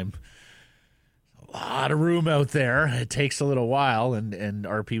first time. A lot of room out there. It takes a little while, and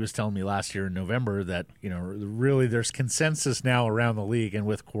RP was telling me last year in November that, really there's consensus now around the league and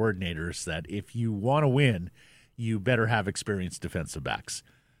with coordinators that if you want to win, you better have experienced defensive backs.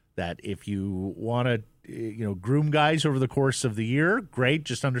 That if you want to, groom guys over the course of the year, great.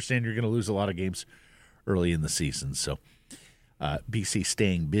 Just understand you're going to lose a lot of games early in the season. So BC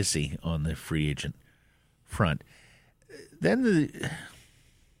staying busy on the free agent front. Then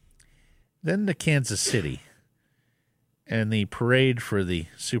the Kansas City and the parade for the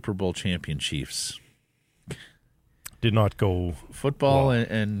Super Bowl champion Chiefs. Did not go football well.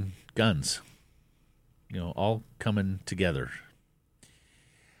 and guns, all coming together.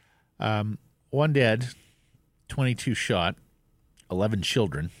 1 dead, 22 shot, 11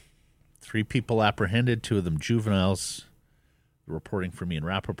 children, 3 people apprehended, 2 of them juveniles. Reporting from Ian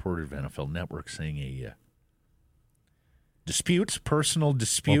Rappaport of NFL Network saying a personal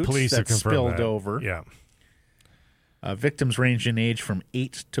disputes police that have spilled that. over. Yeah. Victims range in age from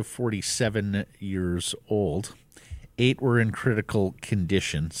 8 to 47 years old. 8 were in critical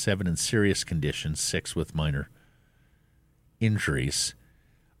condition, 7 in serious condition, 6 with minor injuries.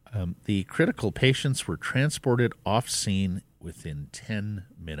 The critical patients were transported off scene within 10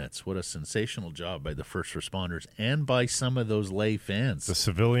 minutes. What a sensational job by the first responders and by some of those lay fans. The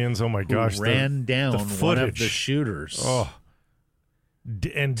civilians, oh my gosh. Ran down the one of the shooters. Oh.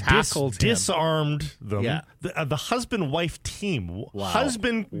 And tackled him. Disarmed them. Yeah. The husband-wife team. Wow.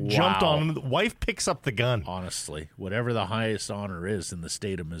 Husband jumped on him. Wife picks up the gun. Honestly, whatever the highest honor is in the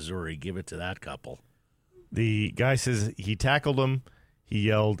state of Missouri, give it to that couple. The guy says he tackled him. He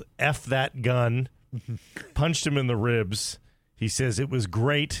yelled, "F that gun," punched him in the ribs. He says it was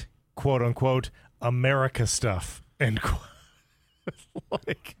great, quote unquote, America stuff, end quote.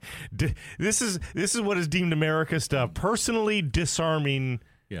 This is what is deemed America stuff. Personally disarming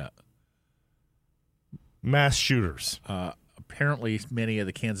mass shooters. Apparently, many of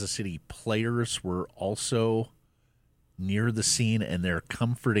the Kansas City players were also near the scene, and they're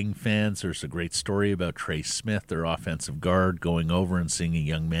comforting fans. There's a great story about Trey Smith, their offensive guard, going over and seeing a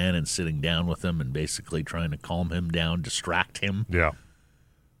young man and sitting down with him and basically trying to calm him down, distract him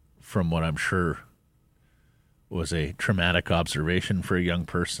from what I'm sure was a traumatic observation for a young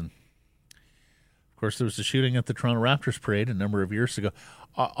person. Of course, there was a shooting at the Toronto Raptors parade a number of years ago.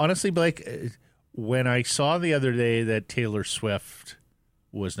 Honestly, Blake, when I saw the other day that Taylor Swift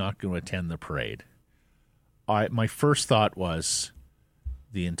was not going to attend the parade, my first thought was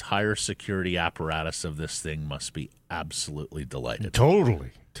the entire security apparatus of this thing must be absolutely delighted.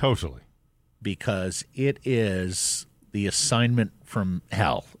 Totally. Because it is the assignment from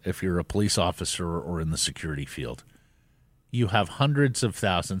hell if you're a police officer or in the security field. You have hundreds of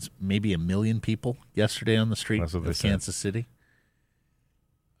thousands, maybe 1 million people yesterday on the street of Kansas City.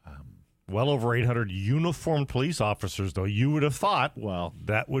 Well over 800 uniformed police officers, though. You would have thought,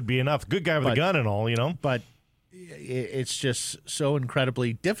 that would be enough. Good guy with a gun and all, But it's just so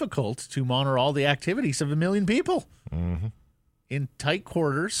incredibly difficult to monitor all the activities of 1 million people in tight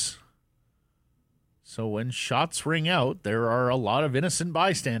quarters. So when shots ring out, there are a lot of innocent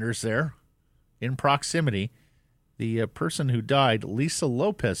bystanders there in proximity. The person who died, Lisa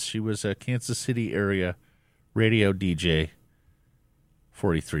Lopez, she was a Kansas City area radio DJ,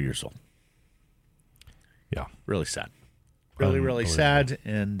 43 years old. Yeah. Really sad. Really sad.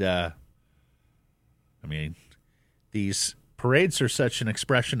 And, these parades are such an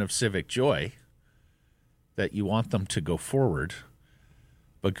expression of civic joy that you want them to go forward.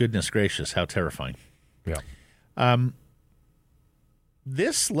 But goodness gracious, how terrifying. Yeah.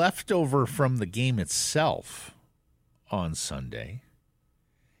 This leftover from the game itself on Sunday,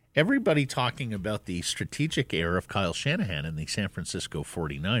 everybody talking about the strategic error of Kyle Shanahan and the San Francisco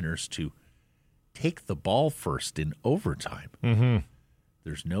 49ers to take the ball first in overtime. Mm-hmm.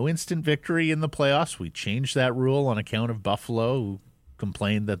 There's no instant victory in the playoffs. We changed that rule on account of Buffalo, who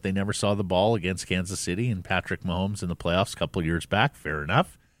complained that they never saw the ball against Kansas City and Patrick Mahomes in the playoffs a couple of years back. Fair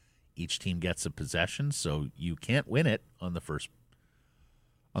enough. Each team gets a possession, so you can't win it on the first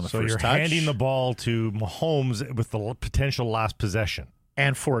So you're touch. handing the ball to Mahomes with the potential last possession.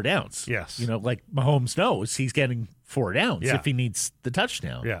 And 4 downs. Yes. Like Mahomes knows he's getting 4 downs if he needs the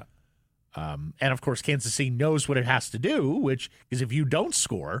touchdown. Yeah. And, of course, Kansas City knows what it has to do, which is if you don't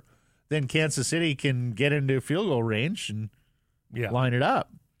score, then Kansas City can get into field goal range and line it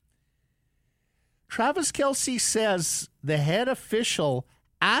up. Travis Kelce says the head official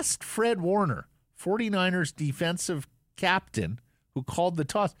asked Fred Warner, 49ers defensive captain, who called the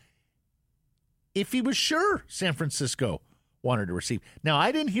toss, if he was sure San Francisco wanted to receive. Now,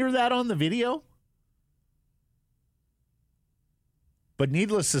 I didn't hear that on the video, But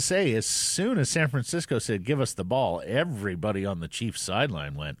needless to say, as soon as San Francisco said, give us the ball, everybody on the Chiefs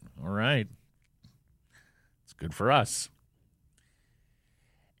sideline went, all right, it's good for us.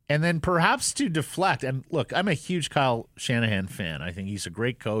 And then perhaps to deflect, and look, I'm a huge Kyle Shanahan fan. I think he's a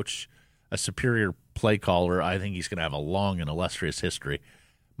great coach, a superior play caller. I think he's going to have a long and illustrious history,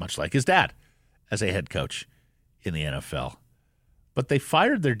 much like his dad, as a head coach in the NFL. But they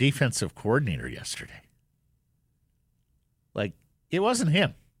fired their defensive coordinator yesterday. Like, it wasn't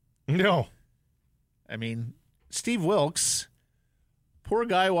him. No. I mean, Steve Wilkes, poor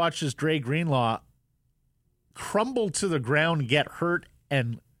guy watches Dre Greenlaw crumble to the ground, get hurt,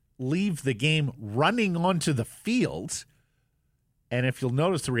 and leave the game running onto the field. And if you'll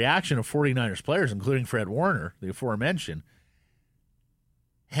notice the reaction of 49ers players, including Fred Warner, the aforementioned,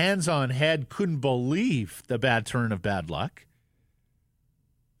 hands on head, couldn't believe the bad turn of bad luck.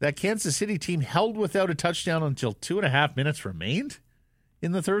 That Kansas City team held without a touchdown until 2.5 minutes remained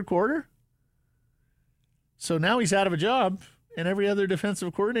in the third quarter. So now he's out of a job, and every other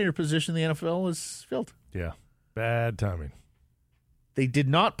defensive coordinator position in the NFL is filled. Yeah, bad timing. They did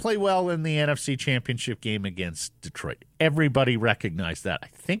not play well in the NFC Championship game against Detroit. Everybody recognized that. I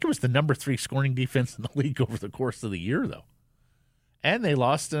think it was the number 3 scoring defense in the league over the course of the year, though. And they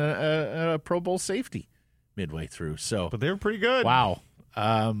lost a Pro Bowl safety midway through. But they were pretty good. Wow.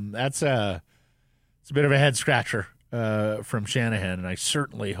 It's a bit of a head scratcher from Shanahan, and I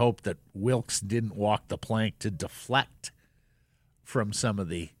certainly hope that Wilkes didn't walk the plank to deflect from some of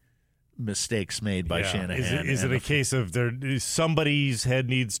the mistakes made by Shanahan. Is it a case of somebody's head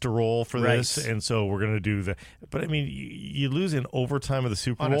needs to roll for this, and so we're going to do that? But I mean, you lose in overtime of the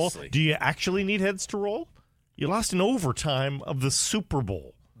Super Bowl. Do you actually need heads to roll? You lost in overtime of the Super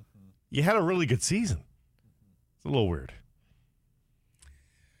Bowl. You had a really good season. It's a little weird.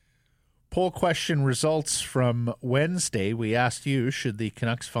 Poll question results from Wednesday. We asked you, should the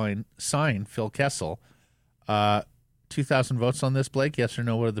Canucks sign Phil Kessel? 2,000 votes on this, Blake. Yes or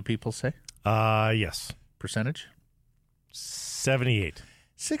no? What do the people say? Yes. Percentage? 78.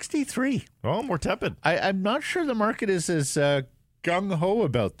 63. Oh, more tepid. I'm not sure the market is as gung-ho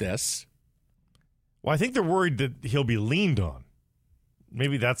about this. Well, I think they're worried that he'll be leaned on.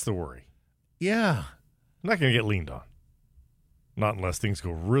 Maybe that's the worry. Yeah. I'm not going to get leaned on. Not unless things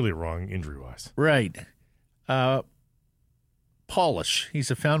go really wrong injury-wise. Right. Polish. He's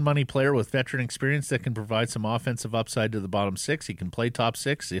a found money player with veteran experience that can provide some offensive upside to the bottom 6. He can play top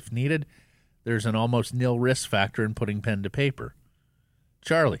 6 if needed. There's an almost nil risk factor in putting pen to paper.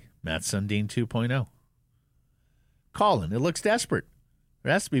 Charlie. Matt Sundin 2.0. Colin. It looks desperate.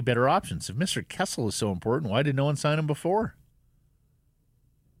 There has to be better options. If Mr. Kessel is so important, why did no one sign him before?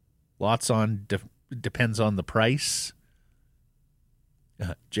 Lots on depends on the price.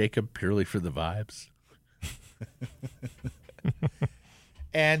 Jacob, purely for the vibes.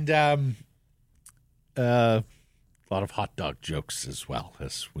 And a lot of hot dog jokes as well,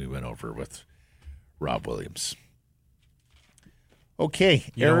 as we went over with Rob Williams. Okay.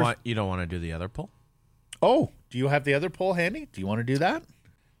 You don't want to do the other poll? Oh, do you have the other poll handy? Do you want to do that?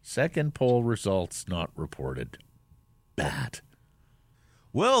 Second poll results not reported. Bad.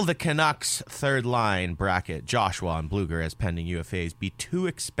 Will the Canucks' third line bracket, Joshua and Bluger as pending UFAs, be too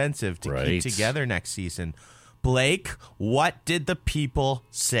expensive to keep together next season? Blake, what did the people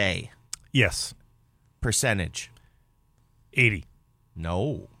say? Yes. Percentage? 80.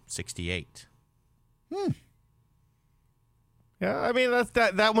 No, 68. Yeah, I mean,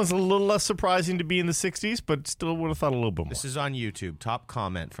 that one's a little less surprising to be in the 60s, but still would have thought a little bit more. This is on YouTube. Top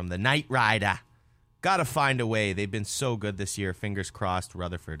comment from the Knight Rider. Gotta find a way. They've been so good this year. Fingers crossed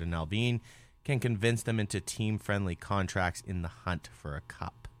Rutherford and Alvin can convince them into team-friendly contracts in the hunt for a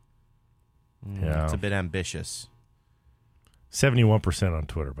cup. Yeah. It's a bit ambitious. 71% on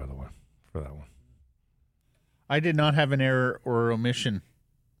Twitter, by the way, for that one. I did not have an error or omission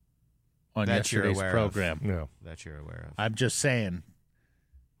on yesterday's program. No. That you're aware of. I'm just saying.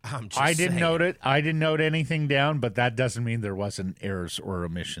 I didn't note it. I didn't note anything down, but that doesn't mean there wasn't errors or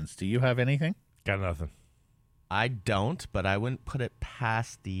omissions. Do you have anything? Got nothing. I don't, but I wouldn't put it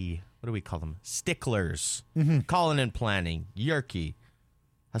past the, what do we call them? Sticklers. Calling and planning. Yerky.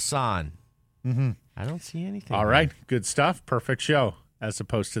 Hassan. I don't see anything. All right. Good stuff. Perfect show, as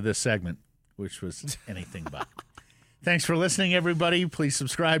opposed to this segment, which was anything but. Thanks for listening, everybody. Please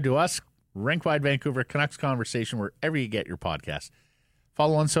subscribe to us, Rink-Wide Vancouver Canucks Conversation, wherever you get your podcasts.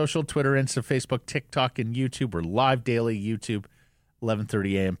 Follow on social, Twitter, Insta, Facebook, TikTok, and YouTube. We're live daily, YouTube,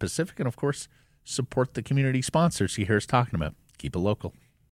 11:30 a.m. Pacific. And, of course, support the community sponsors you hear us talking about. Keep it local.